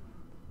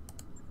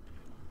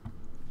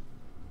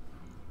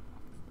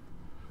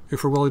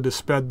if we're willing to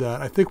spend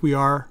that. I think we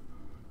are.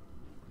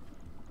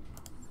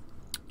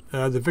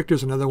 The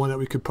Victor's another one that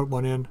we could put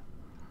one in.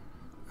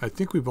 I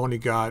think we've only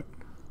got...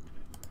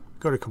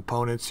 Go to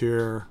components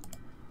here.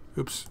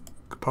 Oops.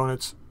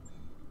 Components.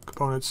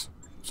 Components.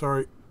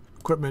 Sorry.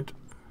 Equipment.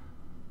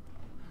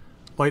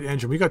 Light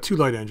engine. We got 2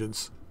 light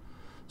engines.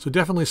 So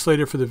definitely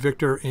slated for the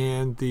Victor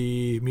and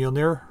the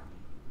Mjolnir.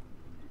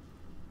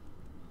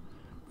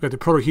 We got the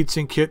Proto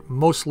Heatsink kit.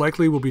 Most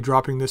likely we'll be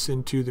dropping this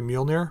into the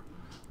Mjolnir.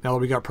 Now that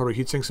we got Proto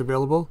Heatsinks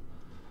available.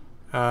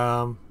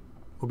 We'll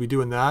be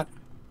doing that.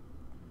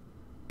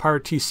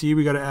 Pirate TC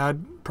we got to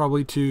add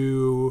probably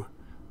to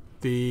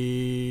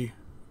the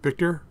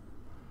Victor.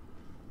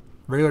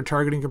 Regular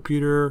targeting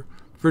computer.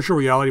 Virtual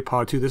reality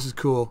pod too. This is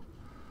cool.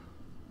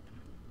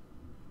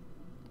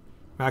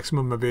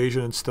 Maximum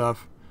evasion and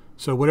stuff.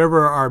 So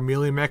whatever our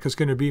melee mech is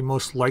going to be,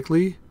 most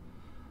likely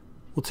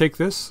we'll take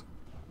this.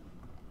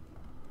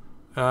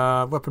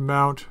 Weapon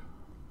mount.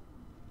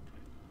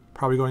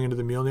 Probably going into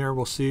the Mjolnir.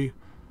 We'll see.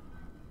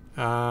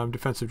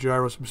 Defensive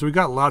gyros. So we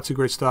got lots of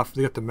great stuff.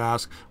 We got the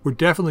mask. We're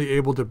definitely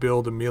able to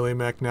build a melee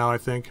mech now, I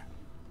think.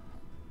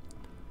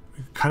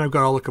 We kind of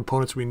got all the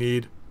components we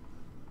need.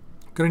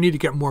 Going to need to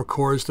get more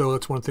cores though.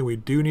 That's one thing we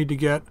do need to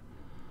get.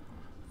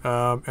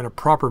 And a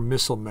proper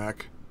missile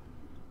mech.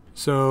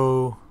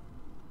 So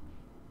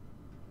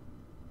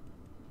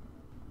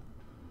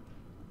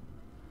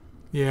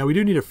yeah, we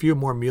do need a few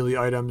more melee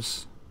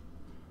items.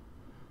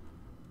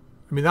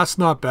 I mean, that's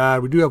not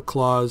bad. We do have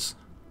claws,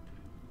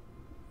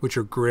 which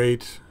are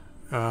great.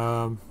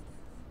 Yeah,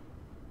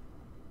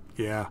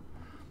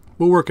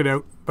 we'll work it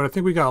out. But I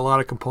think we got a lot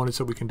of components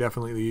that we can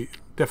definitely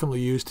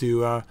use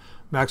to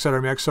max out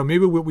our mech. So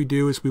maybe what we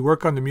do is we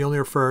work on the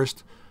Mjolnir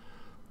first,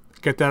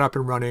 get that up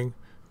and running.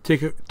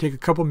 take a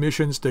couple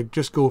missions to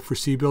just go for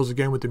C-bills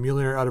again with the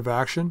Mjolnir out of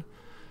action.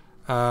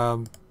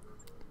 And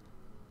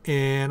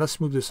let's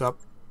move this up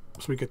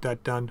so we get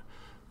that done.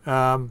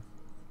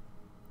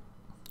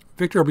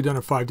 Victor will be done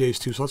in 5 days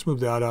too, so let's move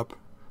that up.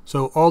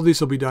 So all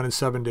these will be done in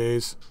 7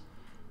 days.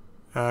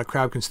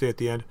 Crab can stay at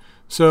the end.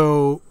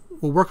 So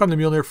we'll work on the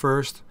Mjolnir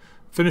first,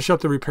 finish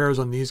up the repairs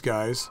on these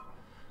guys,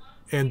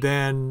 and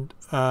then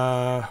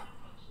run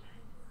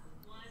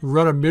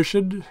a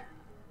mission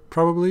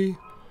probably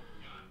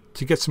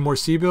to get some more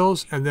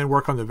C-bills, and then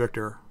work on the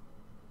Victor.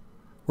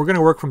 We're going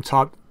to work from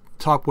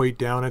top weight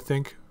down, I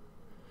think.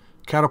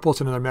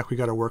 Catapult's another mech we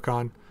got to work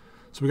on.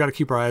 So we got to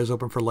keep our eyes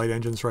open for light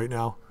engines right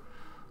now.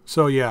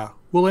 So yeah,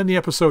 we'll end the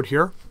episode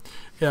here.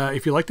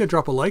 If you liked it,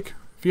 drop a like.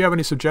 If you have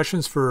any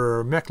suggestions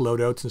for mech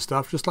loadouts and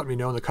stuff, just let me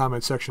know in the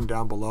comment section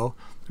down below.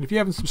 And if you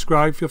haven't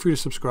subscribed, feel free to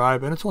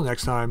subscribe. And until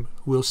next time,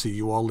 we'll see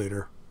you all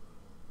later.